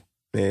up,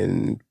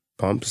 and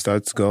pump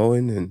starts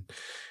going, and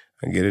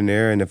I get in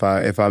there, and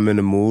if I'm in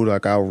the mood,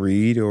 like I'll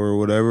read or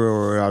whatever,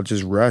 or I'll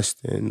just rest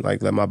and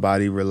like let my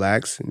body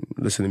relax and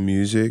listen to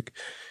music.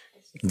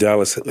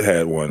 Dallas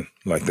had one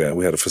like that.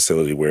 We had a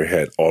facility where it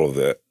had all of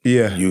that.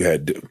 Yeah. You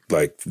had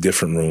like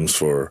different rooms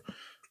for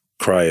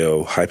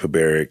cryo,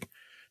 hyperbaric,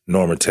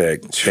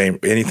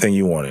 Normatec, anything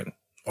you wanted.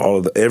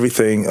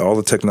 Everything, all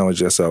the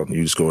technology that's out, and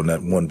you just go in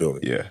that one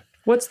building. Yeah.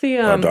 What's the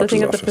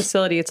thing at the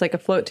facility? It's like a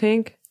float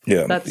tank?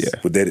 Yeah, but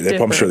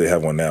I'm sure they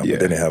have one now, but they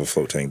didn't have a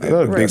float tank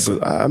there.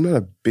 I'm not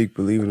a big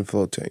believer in a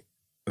float tank.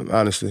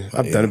 Honestly,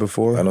 I've done it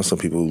before. I know some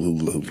people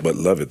who but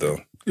love it though.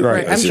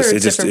 Right. I'm sure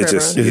it's different for everyone.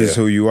 It's just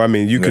who you are. I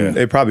mean, you can.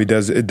 It probably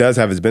does. It does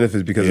have its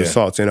benefits because of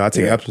salts. I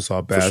take Epsom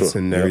salt baths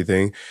and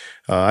everything.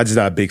 I'm just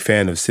not a big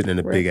fan of sitting in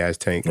a big ass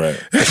tank,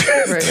 right?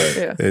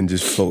 And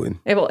just floating.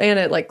 And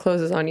it like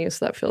closes on you,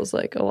 so that feels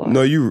like a lot.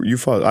 No, you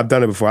fall. I've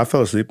done it before. I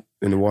fell asleep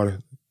in the water.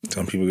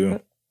 Some people do.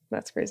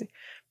 That's crazy.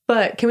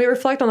 But can we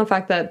reflect on the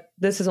fact that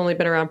this has only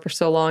been around for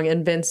so long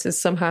and Vince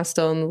is somehow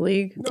still in the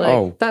league?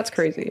 That's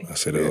crazy. I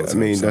said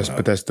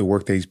it. That's the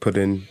work that he's put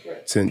in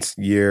since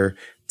year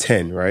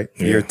 10, right?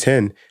 Yeah. Year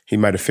 10, he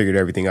might have figured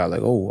everything out.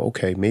 Like,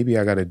 okay, maybe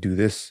I got to do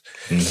this.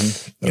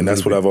 Mm-hmm. And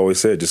that's what I've always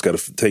said. Just got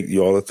to take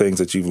all the things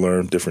that you've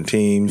learned, different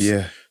teams,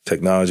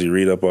 technology,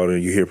 read up on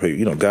it. You hear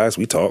people, guys,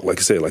 we talk, like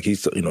I said, like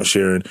he's,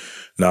 sharing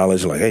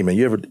knowledge. Like, hey, man,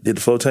 you ever did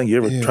the float tank?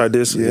 You ever tried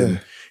this? Yeah.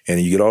 And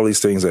you get all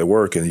these things at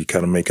work and you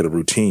kind of make it a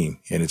routine,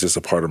 and it's just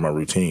a part of my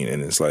routine.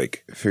 And it's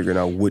like figuring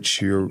out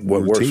what routine,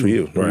 works for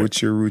you, right?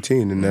 What's your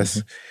routine. And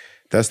that's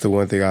the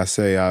one thing I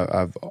say.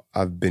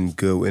 I've been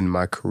good in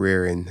my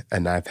career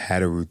and I've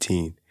had a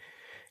routine.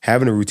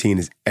 Having a routine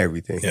is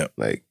everything. Yeah.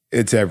 Like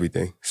it's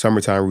everything.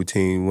 Summertime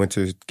routine,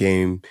 winter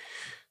game,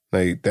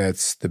 like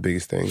that's the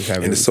biggest thing.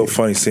 And it's so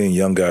funny seeing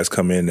young guys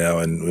come in now,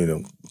 and you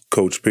know,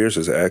 Coach Pierce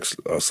has asked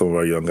some of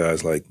our young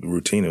guys like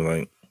routine, and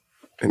like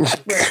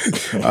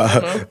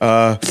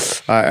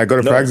I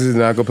go to practice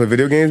and I go play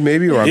video games,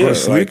 maybe, or I go to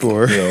sleep, like,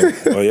 or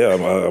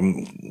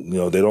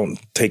they don't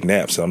take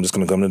naps. I'm just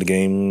going to come to the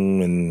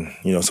game, and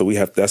you know, so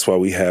that's why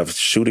we have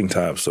shooting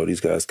time. So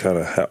these guys kind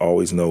of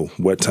always know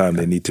what time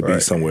they need to be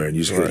somewhere, and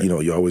you just, you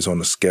know, you're always on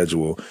the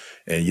schedule,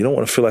 and you don't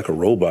want to feel like a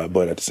robot,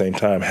 but at the same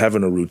time,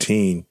 having a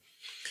routine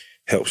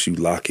helps you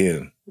lock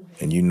in,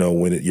 and you know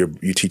when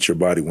you teach your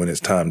body when it's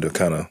time to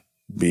kind of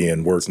be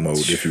in work mode,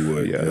 if you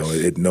would. Yes. You know,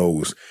 it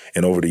knows.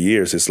 And over the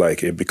years, it's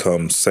like it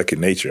becomes second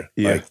nature.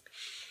 Yeah. Like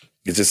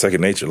it's just second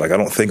nature. Like I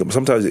don't think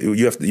sometimes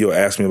you'll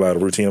ask me about a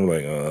routine. I'm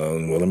like,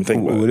 well, let me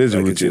think about it. What is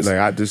like, a routine?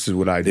 This is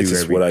what I do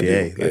every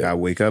day. Yeah. Like I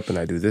wake up and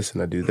I do this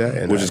and I do that.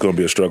 And which is going to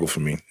be a struggle for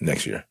me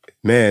next year.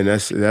 Man,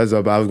 that's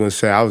what I was going to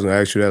say. I was going to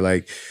ask you that,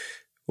 like,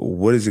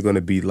 what is it going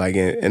to be like?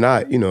 And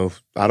I, you know,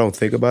 I don't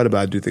think about it, but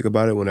I do think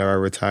about it whenever I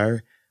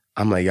retire.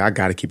 I'm like, I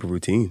got to keep a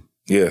routine.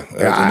 Yeah,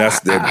 and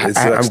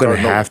I'm going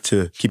to have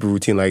to keep a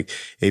routine. Like,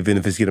 even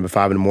if it's getting up at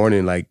 5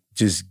 a.m, like,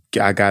 just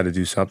I got to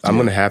do something. I'm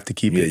going to have to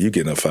keep it. Yeah, you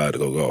getting up 5 to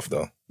go golf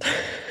though.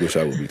 Wish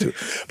I would be too.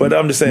 But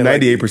I'm just saying,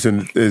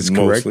 98% is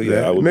correct. Mostly,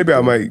 yeah, maybe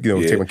I might,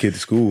 take my kid to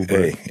school.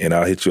 But and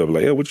I'll hit you up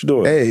like, hey, what you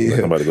doing? Hey, like,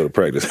 I'm about to go to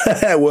practice.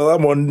 Well,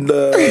 I'm on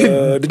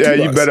the yeah,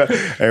 you better.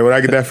 Hey, when I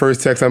get that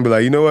first text, I'm be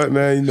like, you know what,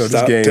 man?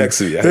 Stop this game.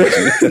 Texting me.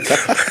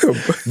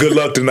 Good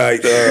luck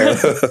tonight.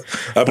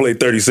 I played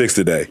 36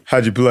 today.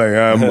 How'd you play?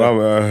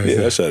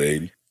 I shot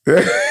 80.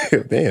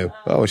 Damn.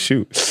 Oh,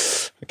 shoot.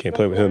 I can't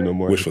play with him no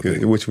more. Wishful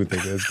thinking.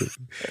 That's good.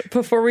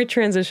 Before we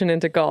transition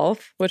into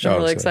golf, which I'm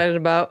really excited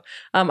about,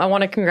 I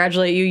want to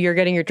congratulate you. You're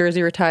getting your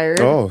jersey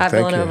retired at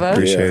Villanova. You.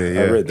 Appreciate it.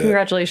 Yeah. I read that.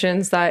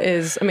 Congratulations. That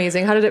is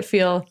amazing. How did it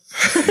feel?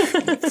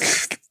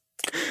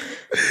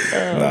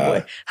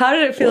 Boy. How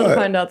did it feel to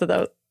find out that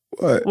was...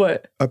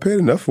 What? I paid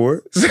enough for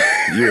it.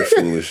 You're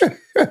foolish.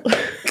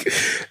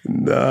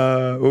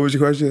 Nah. What was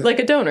your question? Like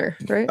a donor,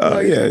 right?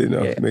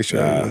 Make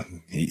sure.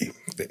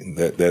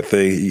 That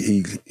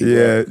thing.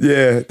 Yeah.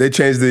 They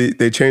changed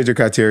the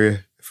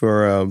criteria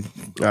for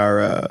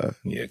our.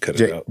 Cut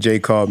it out. Jay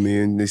called me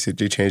and they said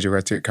they changed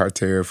the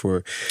criteria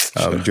for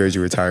jersey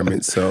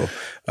retirement. So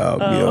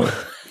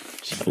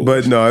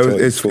but no,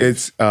 it's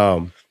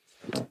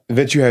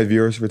Vince, you had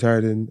yours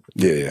retired in.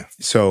 Yeah.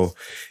 So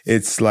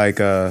it's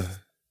like I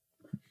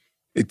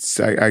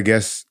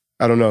guess.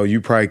 I don't know. You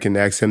probably can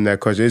ask him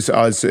that question. It's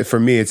for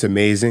me, it's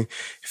amazing. It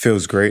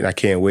feels great. I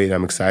can't wait.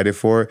 I'm excited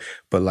for it.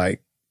 But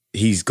like,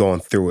 he's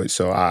going through it.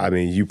 So I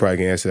mean, you probably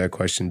can answer that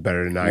question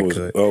better than I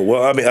could. Oh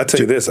well, I mean, I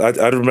tell you this. I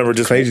remember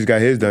Clay just got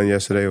his done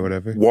yesterday or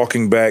whatever.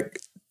 Walking back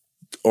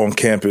on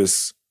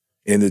campus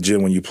in the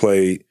gym when you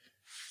played,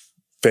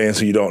 fans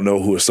who you don't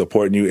know who are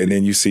supporting you, and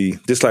then you see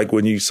just like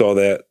when you saw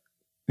that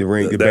the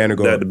banner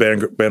go up. The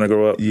banner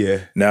go up.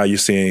 Yeah. Now you're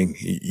seeing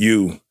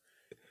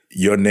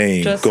your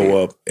name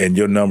go up, and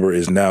your number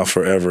is now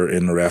forever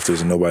in the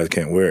rafters, and nobody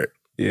can't wear it.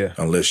 Yeah,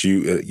 unless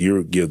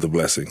you give the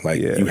blessing.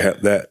 Like you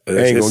have that. I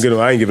ain't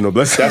giving no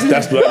blessing.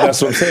 That's what I'm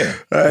saying.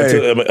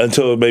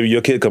 Until maybe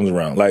your kid comes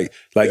around. Like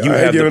you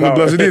have the power.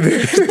 Blessing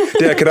either.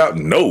 Dad, get out.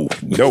 No.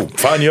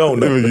 Find your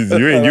own.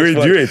 You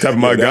ain't top of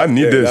my guy. I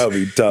need this.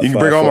 You can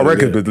bring all my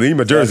records, but leave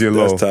my jersey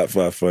alone. That's top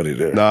 5 funny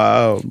there.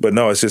 No, but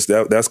no, it's just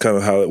that's kind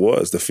of how it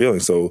was. The feeling.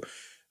 So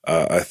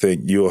I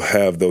think you'll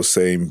have those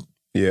same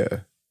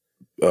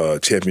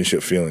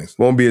championship feelings.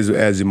 Won't be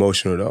as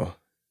emotional though.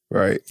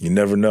 Right. You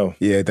never know.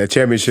 Yeah, that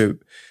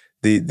championship,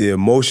 the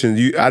emotions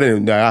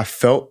I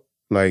felt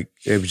like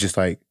it was just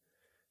like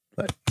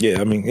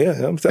yeah, I mean,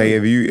 I'm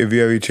saying. Like if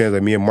you have a chance,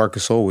 like me and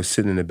Marcus Sol was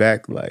sitting in the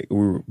back, like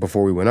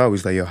before we went out, we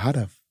was like, yo, how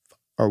the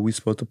are we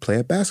supposed to play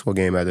a basketball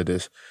game after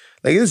this?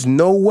 Like there's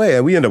no way.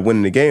 And we ended up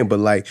winning the game, but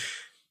like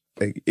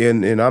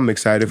and I'm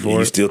excited for it.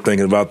 You still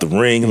thinking about the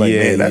ring? Like,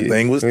 man, that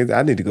thing was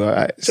I need to go.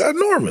 It's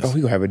enormous.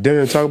 We gonna have a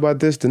dinner and talk about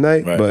this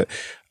tonight. Right. But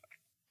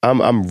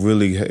I'm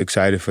really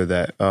excited for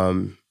that.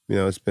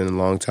 It's been a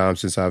long time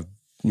since I've,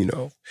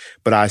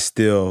 but I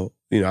still,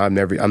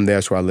 I'm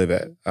that's where I live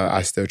at.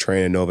 I still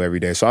train in Nova every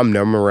day. So I'm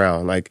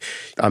around. Like,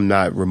 I'm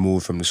not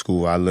removed from the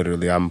school.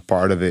 I'm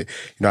part of it.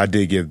 I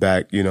did give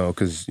back,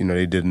 because,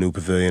 they did a new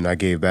pavilion. I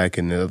gave back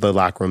in the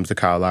locker rooms, the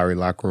Kyle Lowry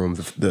locker room,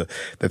 the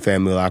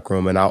family locker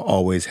room. And I'll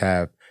always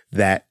have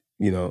that,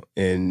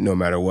 and no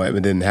matter what.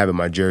 But then having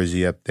my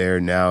jersey up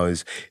there now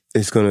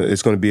it's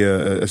gonna be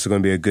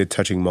a good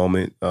touching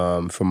moment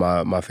for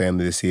my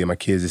family to see it, my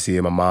kids to see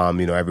it, my mom,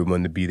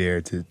 everyone to be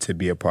there to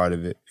be a part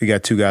of it. We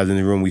got 2 guys in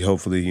the room. We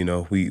hopefully,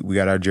 we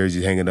got our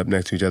jerseys hanging up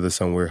next to each other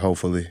somewhere.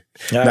 Hopefully,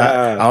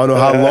 I don't know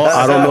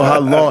how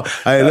long.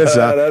 Hey,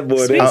 listen, I'm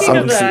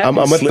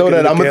gonna throw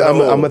that. I'm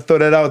gonna throw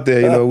that out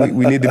there.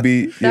 We need to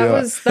be. That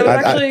was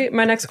actually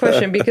my next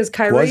question because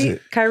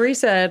Kyrie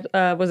said,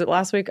 was it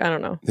last week? I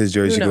don't know. His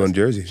jersey going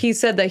Jersey. He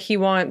said that he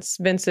wants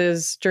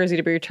Vince's jersey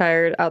to be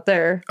retired out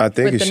there. I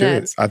think it should.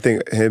 Nets. I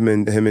think him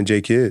and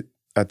J Kidd.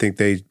 I think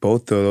they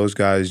both of those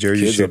guys'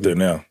 jerseys. Kid's up there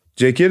now.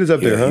 J Kidd is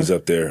up there, huh? He's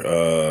up there.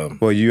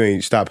 Well, you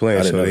ain't stopped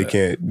playing, so they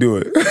can't do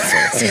it.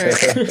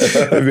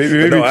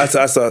 Maybe. No,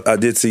 I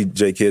did see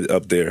J Kidd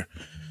up there.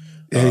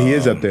 Yeah, he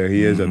is up there.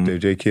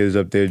 J Kidd is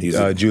up there.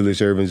 Julius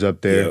Erving's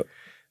up there. Yep.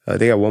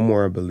 They got one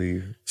more, I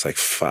believe. It's like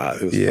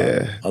 5. It was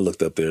 5. I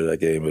looked up there that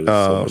game. There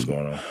was so much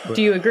going on.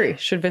 Do you agree?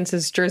 Should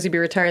Vince's jersey be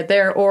retired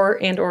there or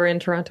in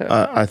Toronto?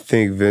 I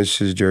think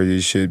Vince's jersey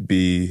should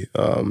be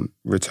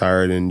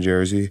retired in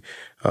Jersey.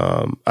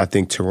 I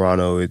think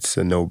Toronto, it's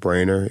a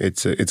no-brainer.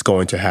 It's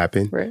going to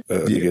happen. Right.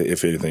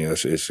 If anything, it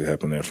should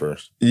happen there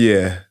first.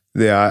 Yeah.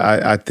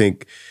 I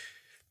think,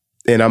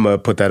 and I'm going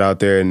to put that out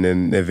there, and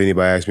then if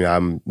anybody asks me,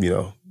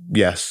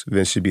 yes,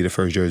 Vince should be the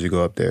first jersey to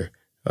go up there.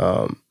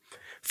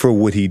 For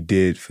what he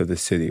did for the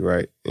city,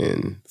 right?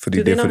 And for what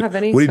he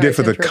did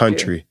for the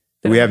country.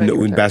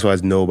 Basketball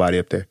has nobody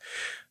up there.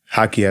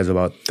 Hockey has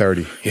about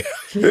 30. Yeah.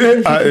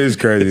 It's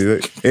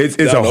crazy.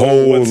 It's a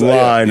whole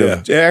line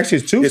of. Actually,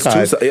 it's 2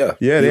 sides. They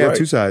have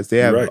 2 sides. They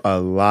have a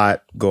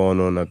lot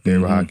going on up there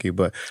with hockey.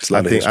 But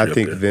I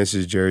think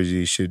Vince's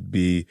jersey should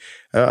be.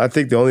 I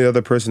think the only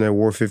other person that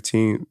wore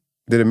 15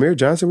 did Amir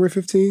Johnson wear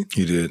 15?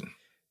 He did.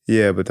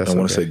 Yeah, but that's. I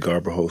want to say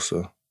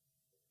Garbajosa.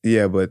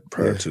 Yeah, but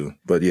prior to,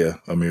 but yeah,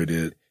 Amir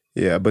did.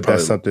 Yeah, but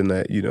that's something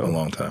that a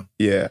long time.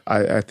 Yeah,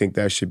 I think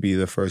that should be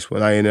the first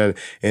one.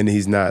 And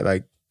he's not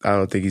like, I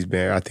don't think he's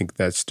been. I think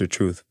that's the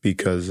truth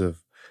because of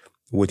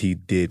what he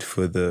did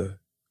for the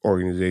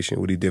organization,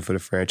 what he did for the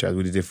franchise,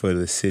 what he did for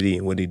the city,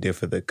 and what he did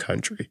for the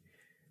country.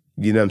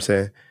 You know what I'm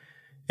saying?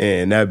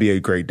 And that'd be a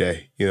great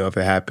day. If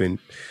it happened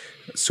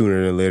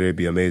sooner than later, it'd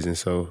be amazing.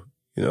 So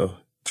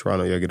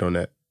Toronto, y'all get on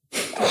that.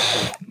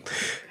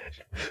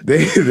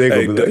 They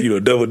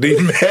Double D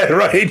mad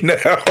right now.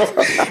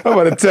 I'm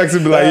about to text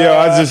him and be like, yo,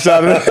 I just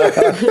shot it.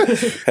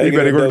 You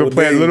better work the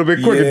plan a little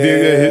bit quicker.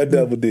 Yeah,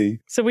 Double D.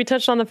 So we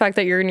touched on the fact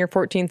that you're in your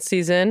 14th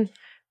season.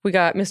 We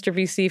got Mr.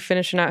 VC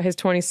finishing out his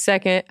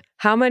 22nd.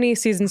 How many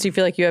seasons do you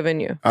feel like you have in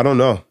you? I don't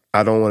know.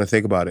 I don't want to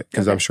think about it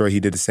because I'm sure he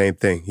did the same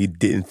thing. He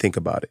didn't think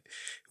about it.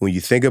 When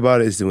you think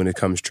about it is when it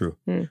comes true.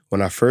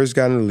 When I first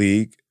got in the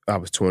league, I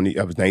was 20.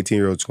 I was 19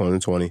 years old, going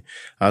to 20.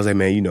 I was like,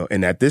 man,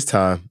 and at this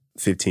time,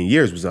 15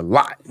 years was a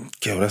lot.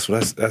 Yo,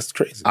 that's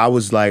crazy. I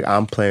was like,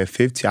 I'm playing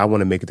 15. I want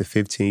to make it to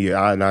 15 years.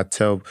 I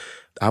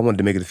wanted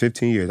to make it to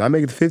 15 years. I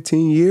make it to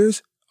 15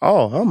 years?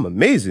 Oh, I'm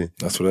amazing.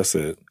 That's what I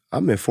said.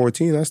 I'm in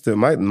 14. I still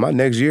my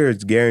next year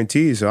is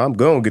guaranteed, so I'm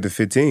going to get to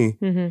 15.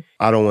 Mm-hmm.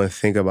 I don't want to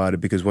think about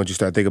it because once you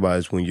start thinking about it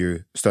is when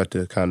you start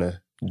to kind of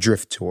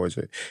drift towards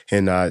it.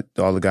 And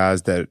all the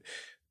guys that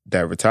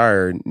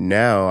retired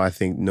now, I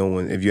think no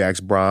one, if you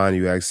ask Bron,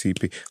 you ask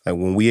CP, like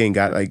when we ain't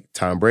got like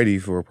Tom Brady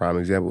for a prime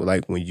example,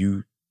 like when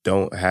you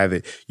don't have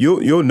it,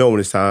 you'll know when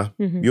it's time.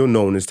 Mm-hmm. You'll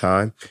know when it's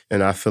time.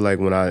 And I feel like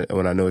when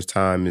I know it's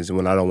time is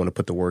when I don't want to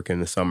put the work in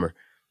the summer.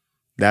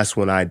 That's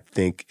when I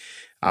think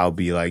I'll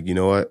be like, you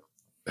know what?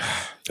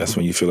 That's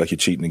when you feel like you're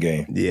cheating the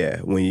game.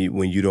 Yeah, when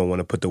you don't want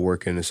to put the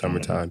work in the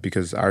summertime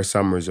because our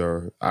summers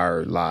are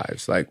our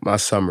lives. Like my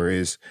summer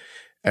is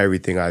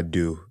everything I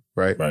do,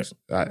 right?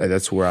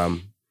 That's where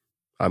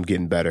I'm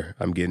getting better.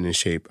 I'm getting in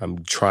shape.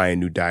 I'm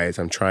trying new diets.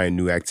 I'm trying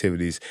new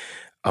activities.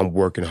 I'm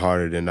working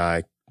harder than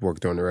I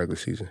work during the regular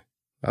season.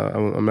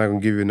 I'm not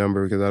gonna give you a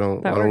number because I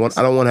don't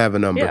want to have a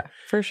number. Yeah,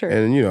 for sure.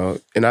 And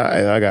and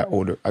I got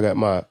older. I got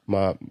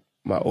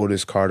my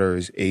oldest Carter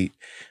is 8.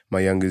 My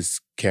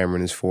youngest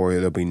Cameron is 4.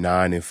 They'll be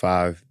 9 and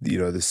 5.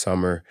 This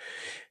summer.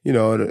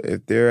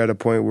 If they're at a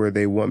point where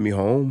they want me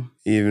home,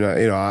 even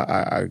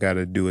I got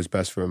to do what's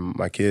best for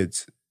my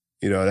kids.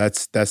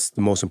 That's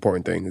the most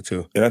important thing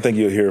too. And I think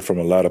you'll hear from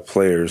a lot of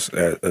players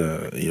at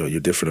your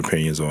different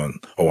opinions on,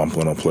 I'm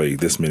going to play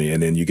this many,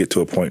 and then you get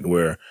to a point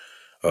where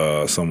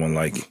someone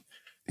like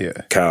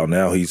Kyle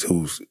now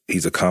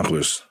he's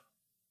accomplished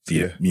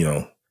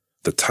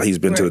he's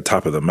been to the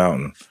top of the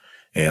mountain,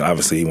 and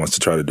obviously he wants to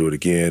try to do it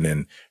again,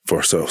 and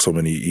for so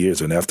many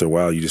years, and after a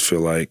while you just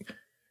feel like,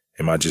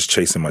 am I just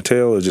chasing my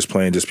tail or just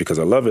playing just because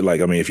I love it?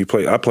 Like, I mean, if you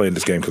play, I play in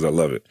this game because I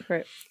love it.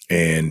 Right.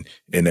 And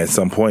at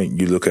some point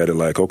you look at it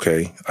like,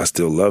 okay, I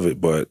still love it,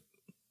 but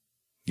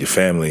your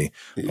family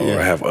or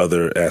have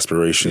other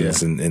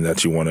aspirations and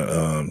that you want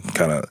to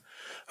kind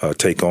of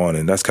take on.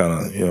 And that's kind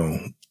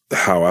of,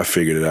 how I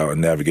figured it out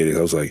and navigated.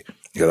 I was like,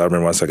 because I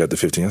remember once I got to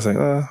 15, I was like,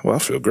 well, I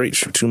feel great.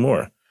 Shoot 2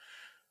 more.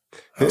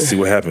 I'll see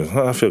what happens.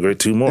 I feel great.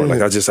 2 more.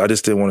 Like I just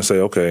didn't want to say,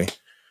 okay,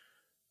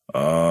 2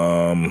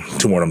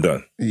 more, I'm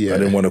done. Yeah. I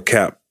didn't want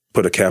to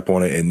put a cap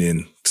on it and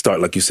then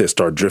start, like you said,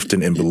 start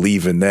drifting and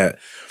believing that.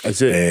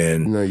 That's it.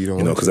 And, no, you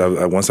don't because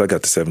once I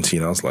got to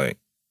 17, I was like,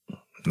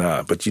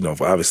 nah, but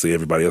obviously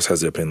everybody else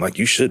has their opinion. Like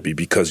you should be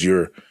because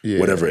you're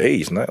whatever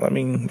age. I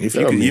mean, if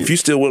you're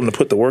still willing to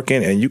put the work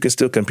in and you can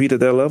still compete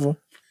at that level.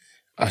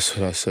 That's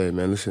what I say,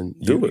 man. Listen,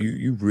 do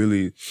you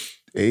really,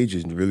 age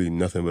is really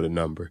nothing but a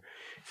number.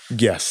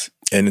 Yes.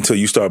 And until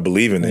you start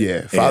believing it.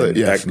 Yeah.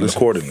 Acting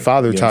accordingly.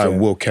 Father time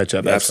will catch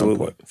up at some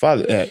point.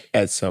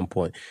 At some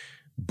point.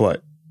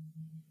 But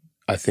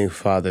I think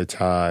Father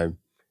Time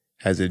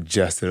has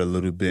adjusted a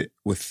little bit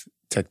with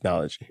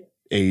technology,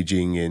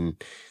 aging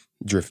and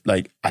drift.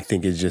 Like, I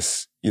think it's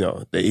just,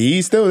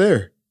 he's still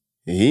there.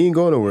 He ain't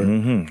going nowhere.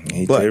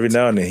 Mm-hmm. Every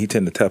now and then he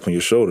tend to tap on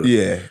your shoulder.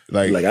 Yeah.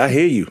 Like I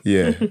hear you.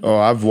 Yeah. Oh,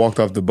 I've walked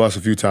off the bus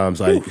a few times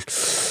like,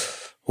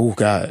 oh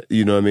God,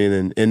 you know what I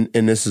mean?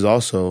 And this is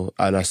also,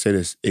 and I say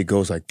this, it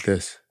goes like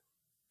this.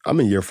 I'm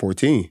in year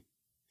 14.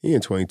 He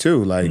in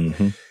 22. Like,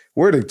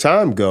 where did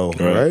time go,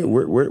 right?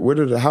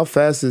 Where how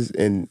fast is,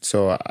 and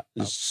so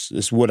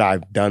it's what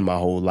I've done my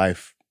whole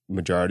life,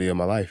 majority of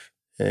my life.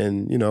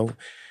 And,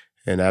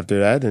 and after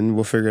that, then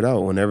we'll figure it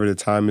out. Whenever the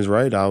time is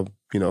right, I'll,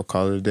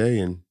 call it a day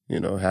and,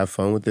 have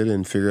fun with it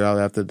and figure it out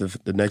after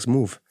the next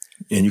move.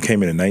 And you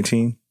came in at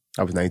 19?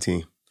 I was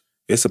 19.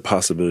 It's a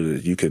possibility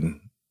that you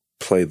can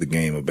play the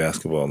game of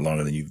basketball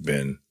longer than you've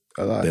been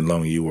alive. Than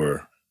longer you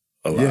were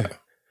alive. Yeah,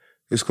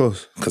 it's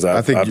close. Because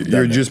I think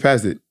you're just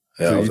past it.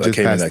 Yeah, so I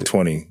came in like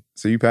 20.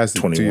 So you passed it.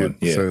 21.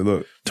 Yeah. So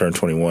look, turned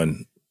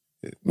 21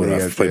 when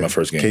I played my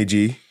first game.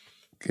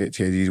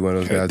 KG's one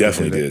of those guys.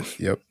 Definitely did.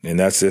 Yep. And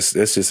that's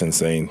just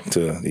insane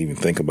to even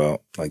think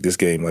about. Like this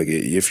game, like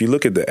if you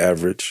look at the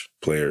average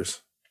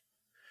players,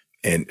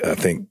 and I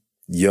think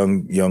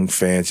young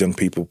fans, young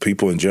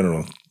people in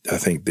general, I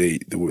think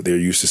they're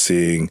used to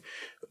seeing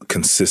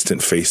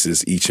consistent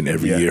faces each and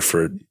every year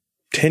for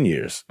 10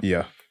 years.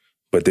 Yeah.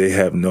 But they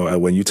have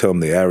when you tell them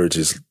the average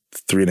is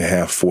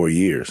 3.5, 4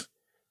 years.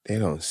 They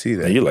don't see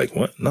that. And you're like,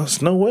 what? No,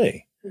 it's no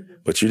way.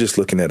 But you're just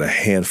looking at a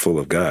handful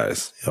of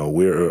guys.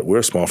 We're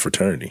a small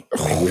fraternity.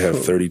 I mean, we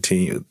have 30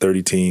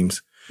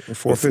 teams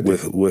 450.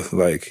 with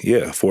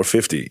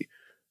 450.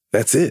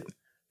 That's it.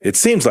 It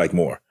seems like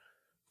more.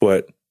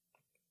 But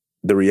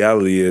the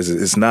reality is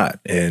it's not.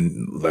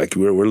 And like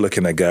we're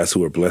looking at guys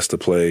who are blessed to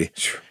play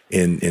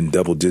in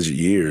double digit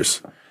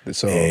years.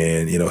 So,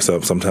 and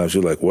sometimes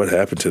you're like, what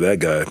happened to that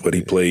guy? But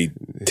he played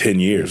 10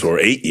 years or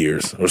 8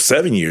 years or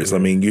 7 years. I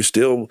mean, you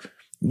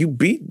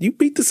beat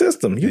the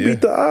system. You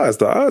beat the odds.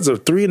 The odds are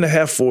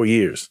 3.5, 4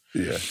 years.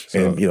 Yeah.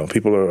 So, and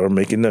people are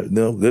making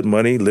good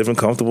money, living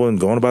comfortable, and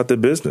going about their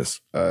business.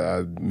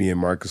 Me and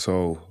Marcus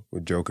O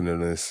were joking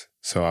on this.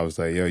 So I was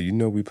like,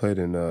 yo, we played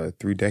in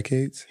 3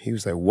 decades? He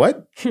was like,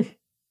 what?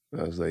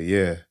 I was like,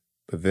 yeah.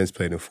 But Vince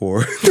played in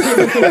 4.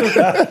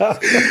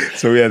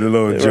 So we had a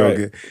little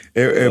joke.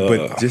 Right.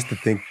 But just to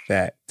think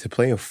that, to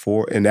play in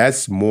 4, and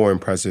that's more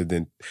impressive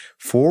than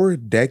 4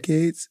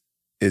 decades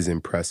is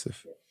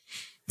impressive.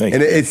 And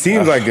it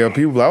seems like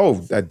people are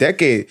like, a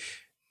decade.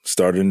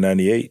 Started in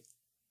 98.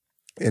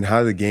 And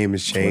how the game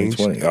has changed.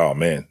 2020. Oh,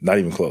 man. Not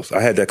even close.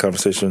 I had that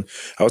conversation.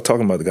 I was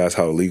talking about the guys,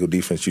 how illegal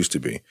defense used to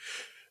be.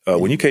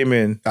 When you came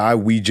in.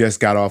 We just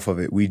got off of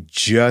it.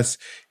 That's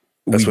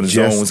when the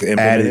zone was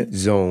implemented? Added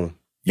zone.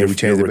 Yeah, we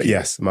changed it.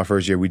 Yes, my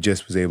first year, we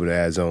just was able to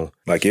add zone.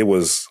 Like it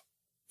was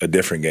a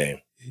different game.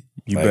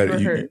 You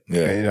better.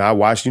 And I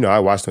watched on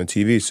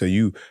TV, so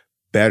you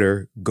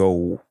better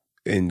go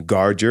and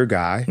guard your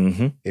guy.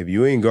 Mm-hmm. If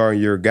you ain't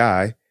guarding your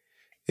guy,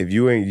 if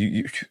you ain't,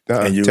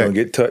 and you're gonna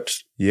get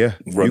touched. Yeah,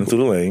 running through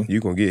the lane,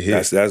 you're gonna get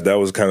hit. That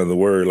was kind of the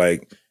word.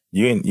 Like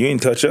you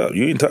ain't touch up.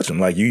 You ain't touch him.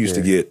 Like you used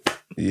to get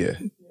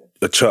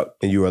a chuck,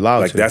 and you were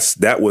allowed to. Like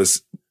that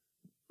was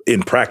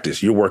in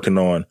practice. You're working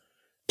on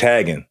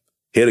tagging.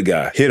 Hit a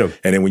guy. Hit him.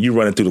 And then when you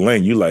running through the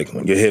lane, you like,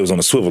 your head was on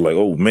a swivel, like,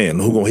 oh man,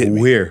 who gonna hit me?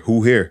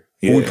 Who here?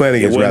 Yeah. Who we playing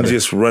against? It wasn't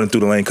just running through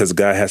the lane because the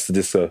guy has to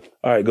just, all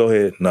right, go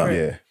ahead. No.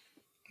 Yeah.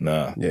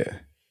 Nah. Yeah.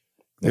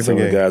 And some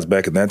of the guys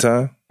back at that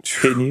time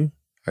hitting you.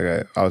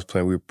 I was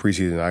playing, we were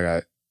preseason,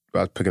 I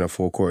was picking up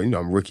full court.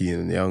 I'm rookie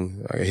and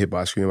young. I got hit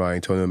by a screen by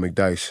Antonio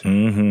McDyess.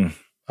 Mm-hmm.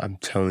 I'm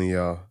telling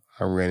y'all,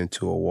 I ran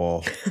into a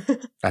wall.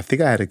 I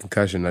think I had a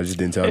concussion. I just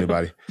didn't tell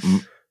anybody.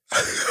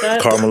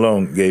 Karl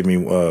Malone gave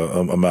me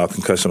a mild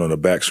concussion on the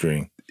back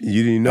screen.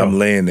 You didn't know. I'm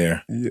laying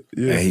there, and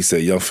he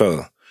said, "Young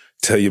fella,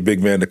 tell your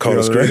big man to call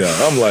the screen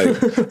down." I'm like,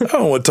 I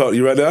don't want to talk to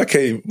you right now. I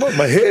can't.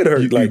 My head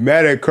hurt. You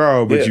mad at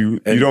Karl, but you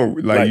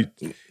don't like.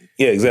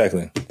 Yeah,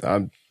 exactly.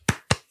 I'm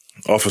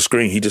off a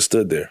screen. He just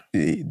stood there.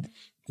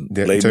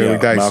 Laid me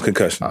out. Mild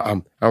concussion.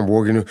 I'm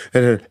working.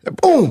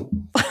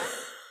 Boom.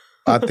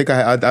 I think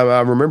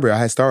I remember I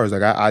had stars.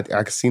 Like I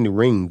could see the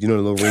rings. You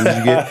know the little rings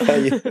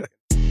you get.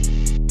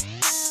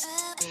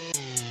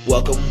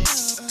 Welcome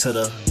to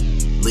the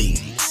league.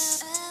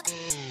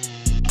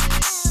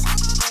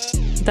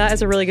 That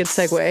is a really good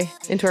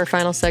segue into our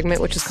final segment,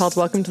 which is called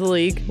Welcome to the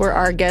League, where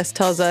our guest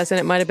tells us, and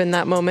it might have been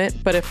that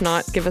moment, but if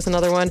not, give us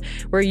another one,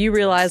 where you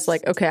realize,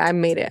 like, okay, I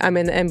made it. I'm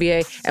in the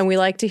NBA. And we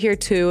like to hear,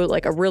 too,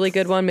 like a really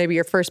good one, maybe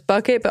your first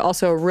bucket, but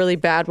also a really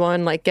bad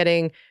one, like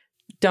getting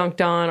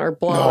dunked on or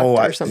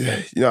blocked or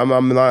something? You know, I'm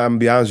gonna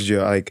be honest with you.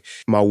 Like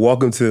my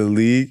welcome to the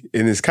league,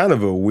 and it's kind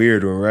of a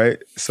weird one, right?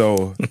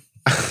 So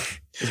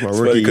it's my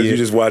rookie because you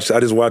just watched. I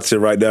just watched it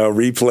right now.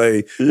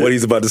 Replay what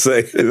he's about to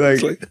say.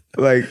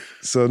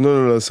 So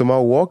no. So my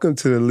welcome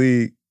to the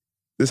league.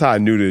 This is how I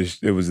knew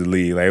it was the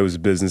league. Like it was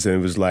business, and it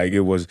was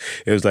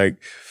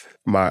like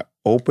my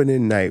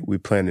opening night. We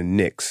playing the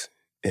Knicks,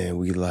 and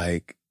we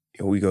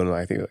go to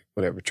I think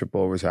whatever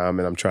triple overtime,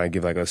 and I'm trying to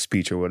give like a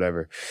speech or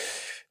whatever.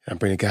 And I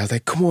bring the guys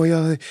like, come on,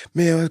 y'all,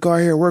 man, let's go out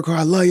here and work hard.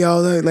 I love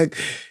y'all. Like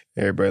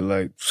everybody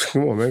like,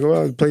 come on, man, go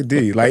out and play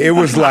D. Like it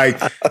was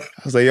like, I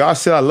was like, y'all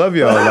said I love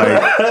y'all.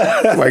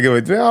 Like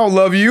man, I don't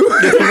love you.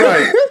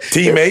 Like,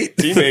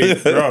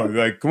 teammate, bro.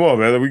 Like, come on,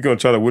 man, we gonna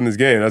try to win this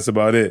game. That's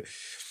about it.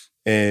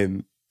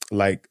 And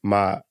like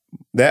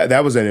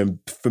that was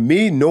for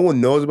me. No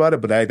one knows about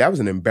it, but that was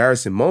an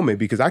embarrassing moment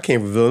because I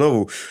came from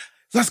Villanova.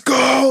 Let's go,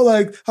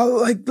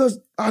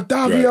 I'll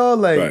die for y'all,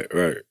 like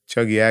right.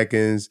 Chucky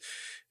Atkins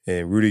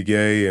and Rudy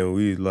Gay, and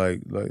we like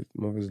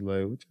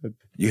motherfuckers what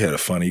you had a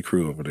funny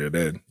crew over there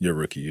that your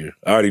rookie year.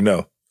 I already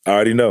know.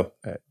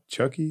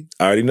 Chucky.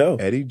 I already know.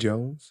 Eddie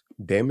Jones,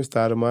 Damon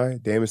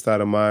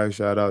Stoudemire,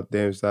 shout out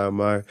Damon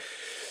Stoudemire.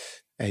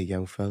 Hey,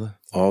 young fella.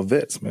 All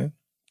vets, man.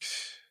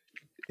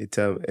 He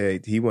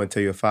want to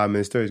tell you a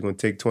 5-minute story. He's going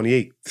to take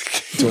 28.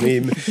 28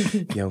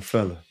 minutes. Young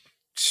fella.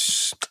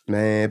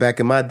 Man, back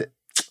in my day.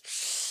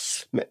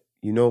 Man,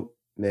 you know,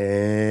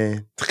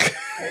 man.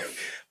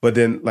 But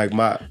then, like,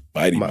 my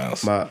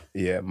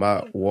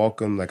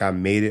welcome, like, I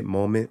made it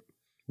moment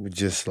was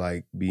just,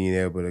 like, being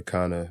able to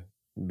kind of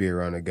be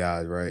around the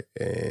guys, right?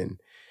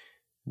 And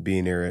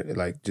being there,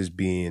 like, just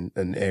being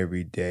an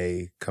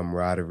everyday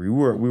camaraderie.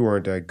 We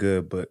weren't that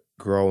good, but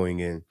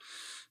growing and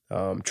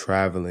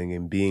traveling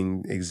and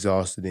being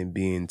exhausted and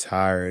being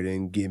tired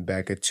and getting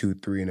back at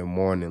 2-3 in the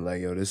morning,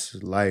 like, yo, this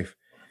is life.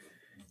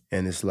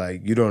 And it's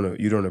like you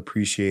don't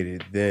appreciate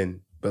it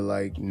then, but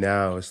like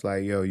now it's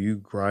like, yo, you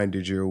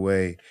grinded your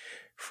way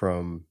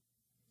from,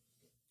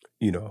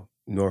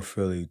 North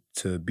Philly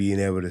to being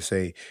able to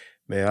say,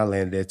 man, I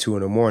landed at 2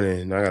 in the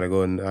morning and I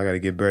gotta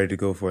get ready to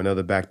go for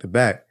another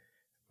back-to-back,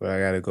 but I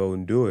gotta go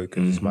and do it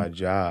because it's my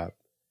job.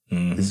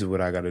 Mm-hmm. This is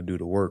what I gotta do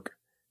to work.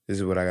 This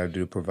is what I gotta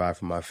do to provide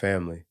for my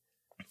family.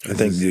 I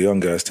think the young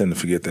guys tend to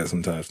forget that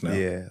sometimes now.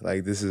 Yeah,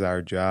 like this is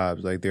our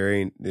jobs. Like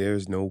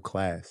there's no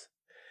class.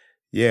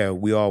 Yeah,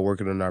 we all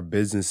working on our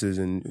businesses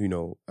and,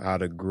 how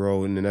to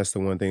grow. And then that's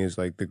the one thing is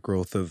like the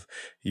growth of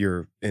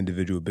your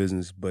individual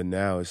business. But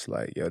now it's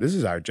like, yo, this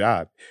is our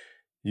job.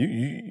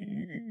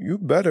 You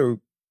better,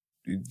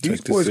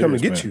 these boys come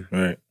and get you.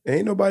 Right.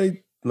 Ain't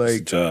nobody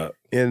like, job.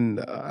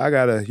 And I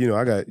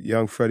got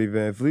young Freddie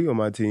VanVleet on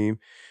my team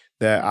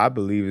that I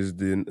believe is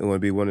going to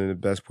be one of the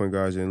best point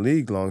guards in the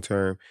league long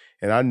term.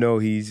 And I know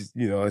he's,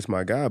 it's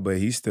my guy, but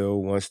he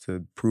still wants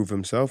to prove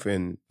himself.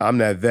 And I'm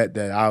that vet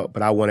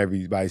but I want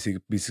everybody to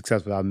be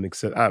successful.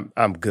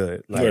 I'm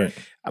good. Like, right.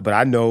 But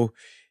I know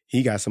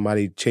he got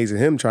somebody chasing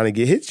him trying to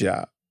get his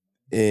job.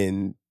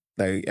 And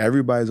like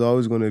everybody's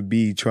always going to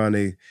be trying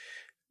to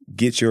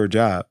get your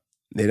job.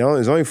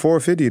 There's only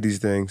 450 of these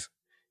things.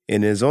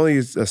 And there's only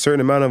a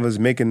certain amount of us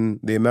making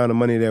the amount of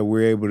money that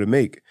we're able to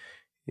make.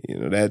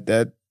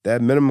 That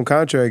minimum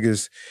contract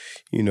is,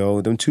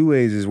 them 2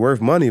 ways is worth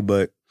money,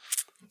 but.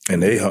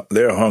 And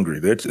they're hungry.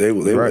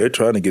 They're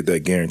trying to get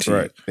that guarantee.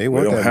 Right. They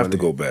don't have to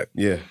go back.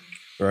 Yeah.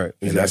 Right.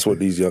 And that's what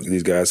these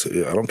guys.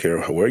 I don't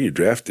care where you're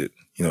drafted.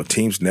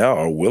 Teams now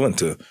are willing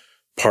to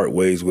part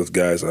ways with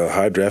guys,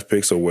 high draft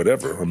picks or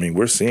whatever. I mean,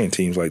 we're seeing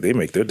teams like they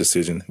make their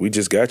decision. We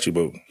just got you,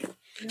 but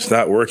it's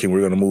not working. We're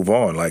going to move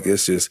on. Like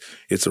it's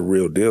a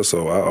real deal.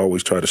 So I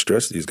always try to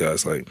stress these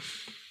guys. Like,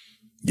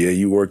 yeah,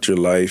 you worked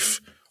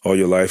all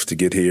your life to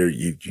get here.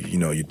 You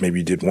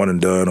maybe did one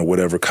and done or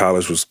whatever.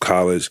 College was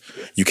college.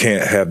 You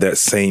can't have that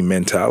same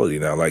mentality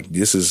now. Like,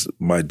 this is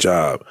my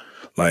job.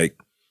 Like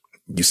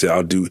you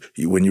said,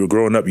 when you were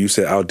growing up, you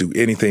said, I'll do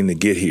anything to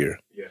get here.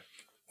 Yeah.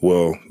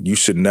 Well, you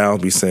should now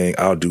be saying,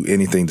 I'll do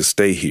anything to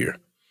stay here.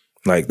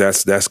 Like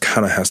that's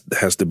kind of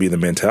has to be the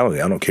mentality.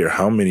 I don't care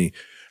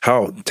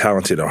how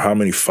talented or how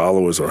many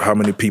followers or how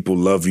many people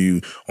love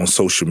you on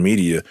social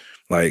media.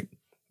 Like,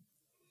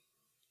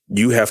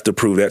 you have to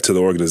prove that to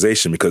the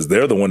organization because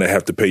they're the one that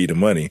have to pay you the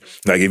money.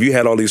 Like if you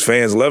had all these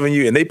fans loving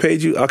you and they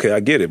paid you, okay, I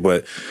get it.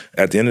 But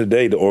at the end of the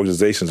day, the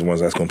organization's the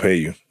ones that's going to pay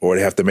you, or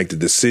they have to make the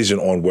decision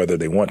on whether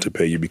they want to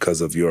pay you because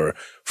of your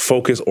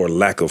focus or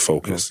lack of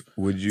focus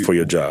for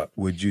your job.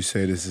 Would you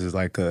say this is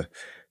like a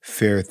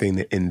fair thing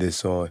to end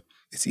this on?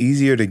 It's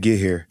easier to get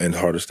here. And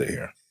hard to stay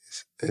here.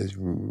 It's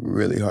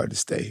really hard to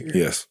stay here.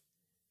 Yes.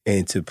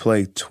 And to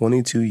play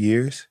 22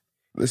 years.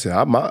 Listen,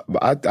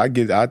 I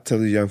tell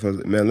these young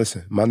fellas, man,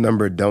 listen, my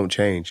number don't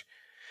change.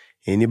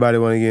 Anybody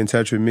want to get in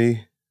touch with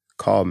me,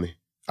 call me.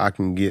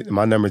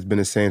 My number's been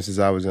the same since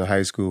I was in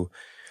high school.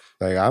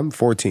 Like, I'm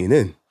 14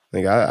 in.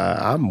 Like,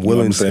 I'm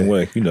willing the same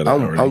way. You know that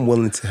already. I'm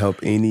willing to help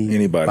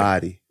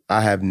anybody. I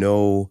have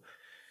no,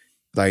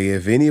 like,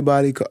 if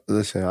anybody,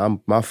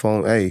 listen, my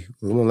phone, hey,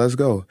 come on, let's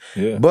go.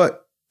 Yeah.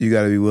 But you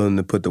got to be willing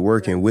to put the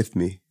work in with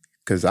me.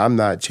 because I'm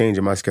not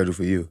changing my schedule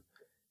for you.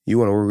 You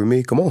want to work with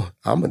me? Come on.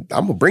 I'm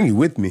gonna bring you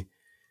with me.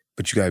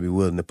 But you got to be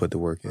willing to put the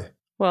work in.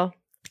 Well,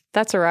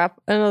 that's a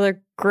wrap.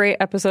 Another great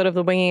episode of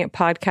the Winging It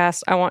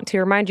podcast. I want to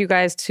remind you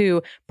guys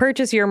to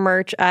purchase your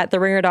merch at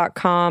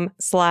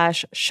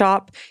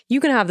theringer.com/shop.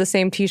 You can have the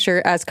same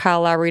t-shirt as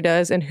Kyle Lowry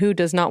does, and who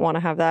does not want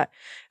to have that,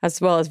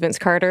 as well as Vince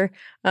Carter.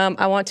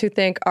 I want to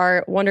thank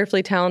our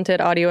wonderfully talented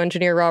audio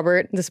engineer,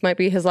 Robert. This might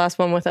be his last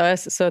one with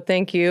us, so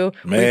thank you.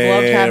 We've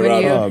loved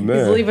having you. Oh,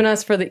 he's leaving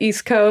us for the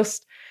East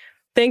Coast.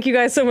 Thank you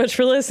guys so much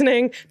for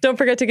listening. Don't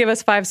forget to give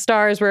us 5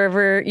 stars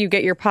wherever you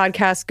get your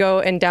podcast. Go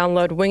and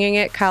download Winging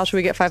It. Kyle, should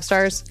we get 5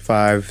 stars?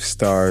 5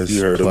 stars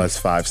plus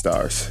 5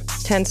 stars.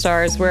 10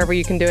 stars, wherever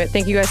you can do it.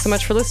 Thank you guys so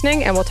much for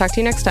listening, and we'll talk to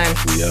you next time.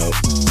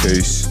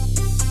 Peace.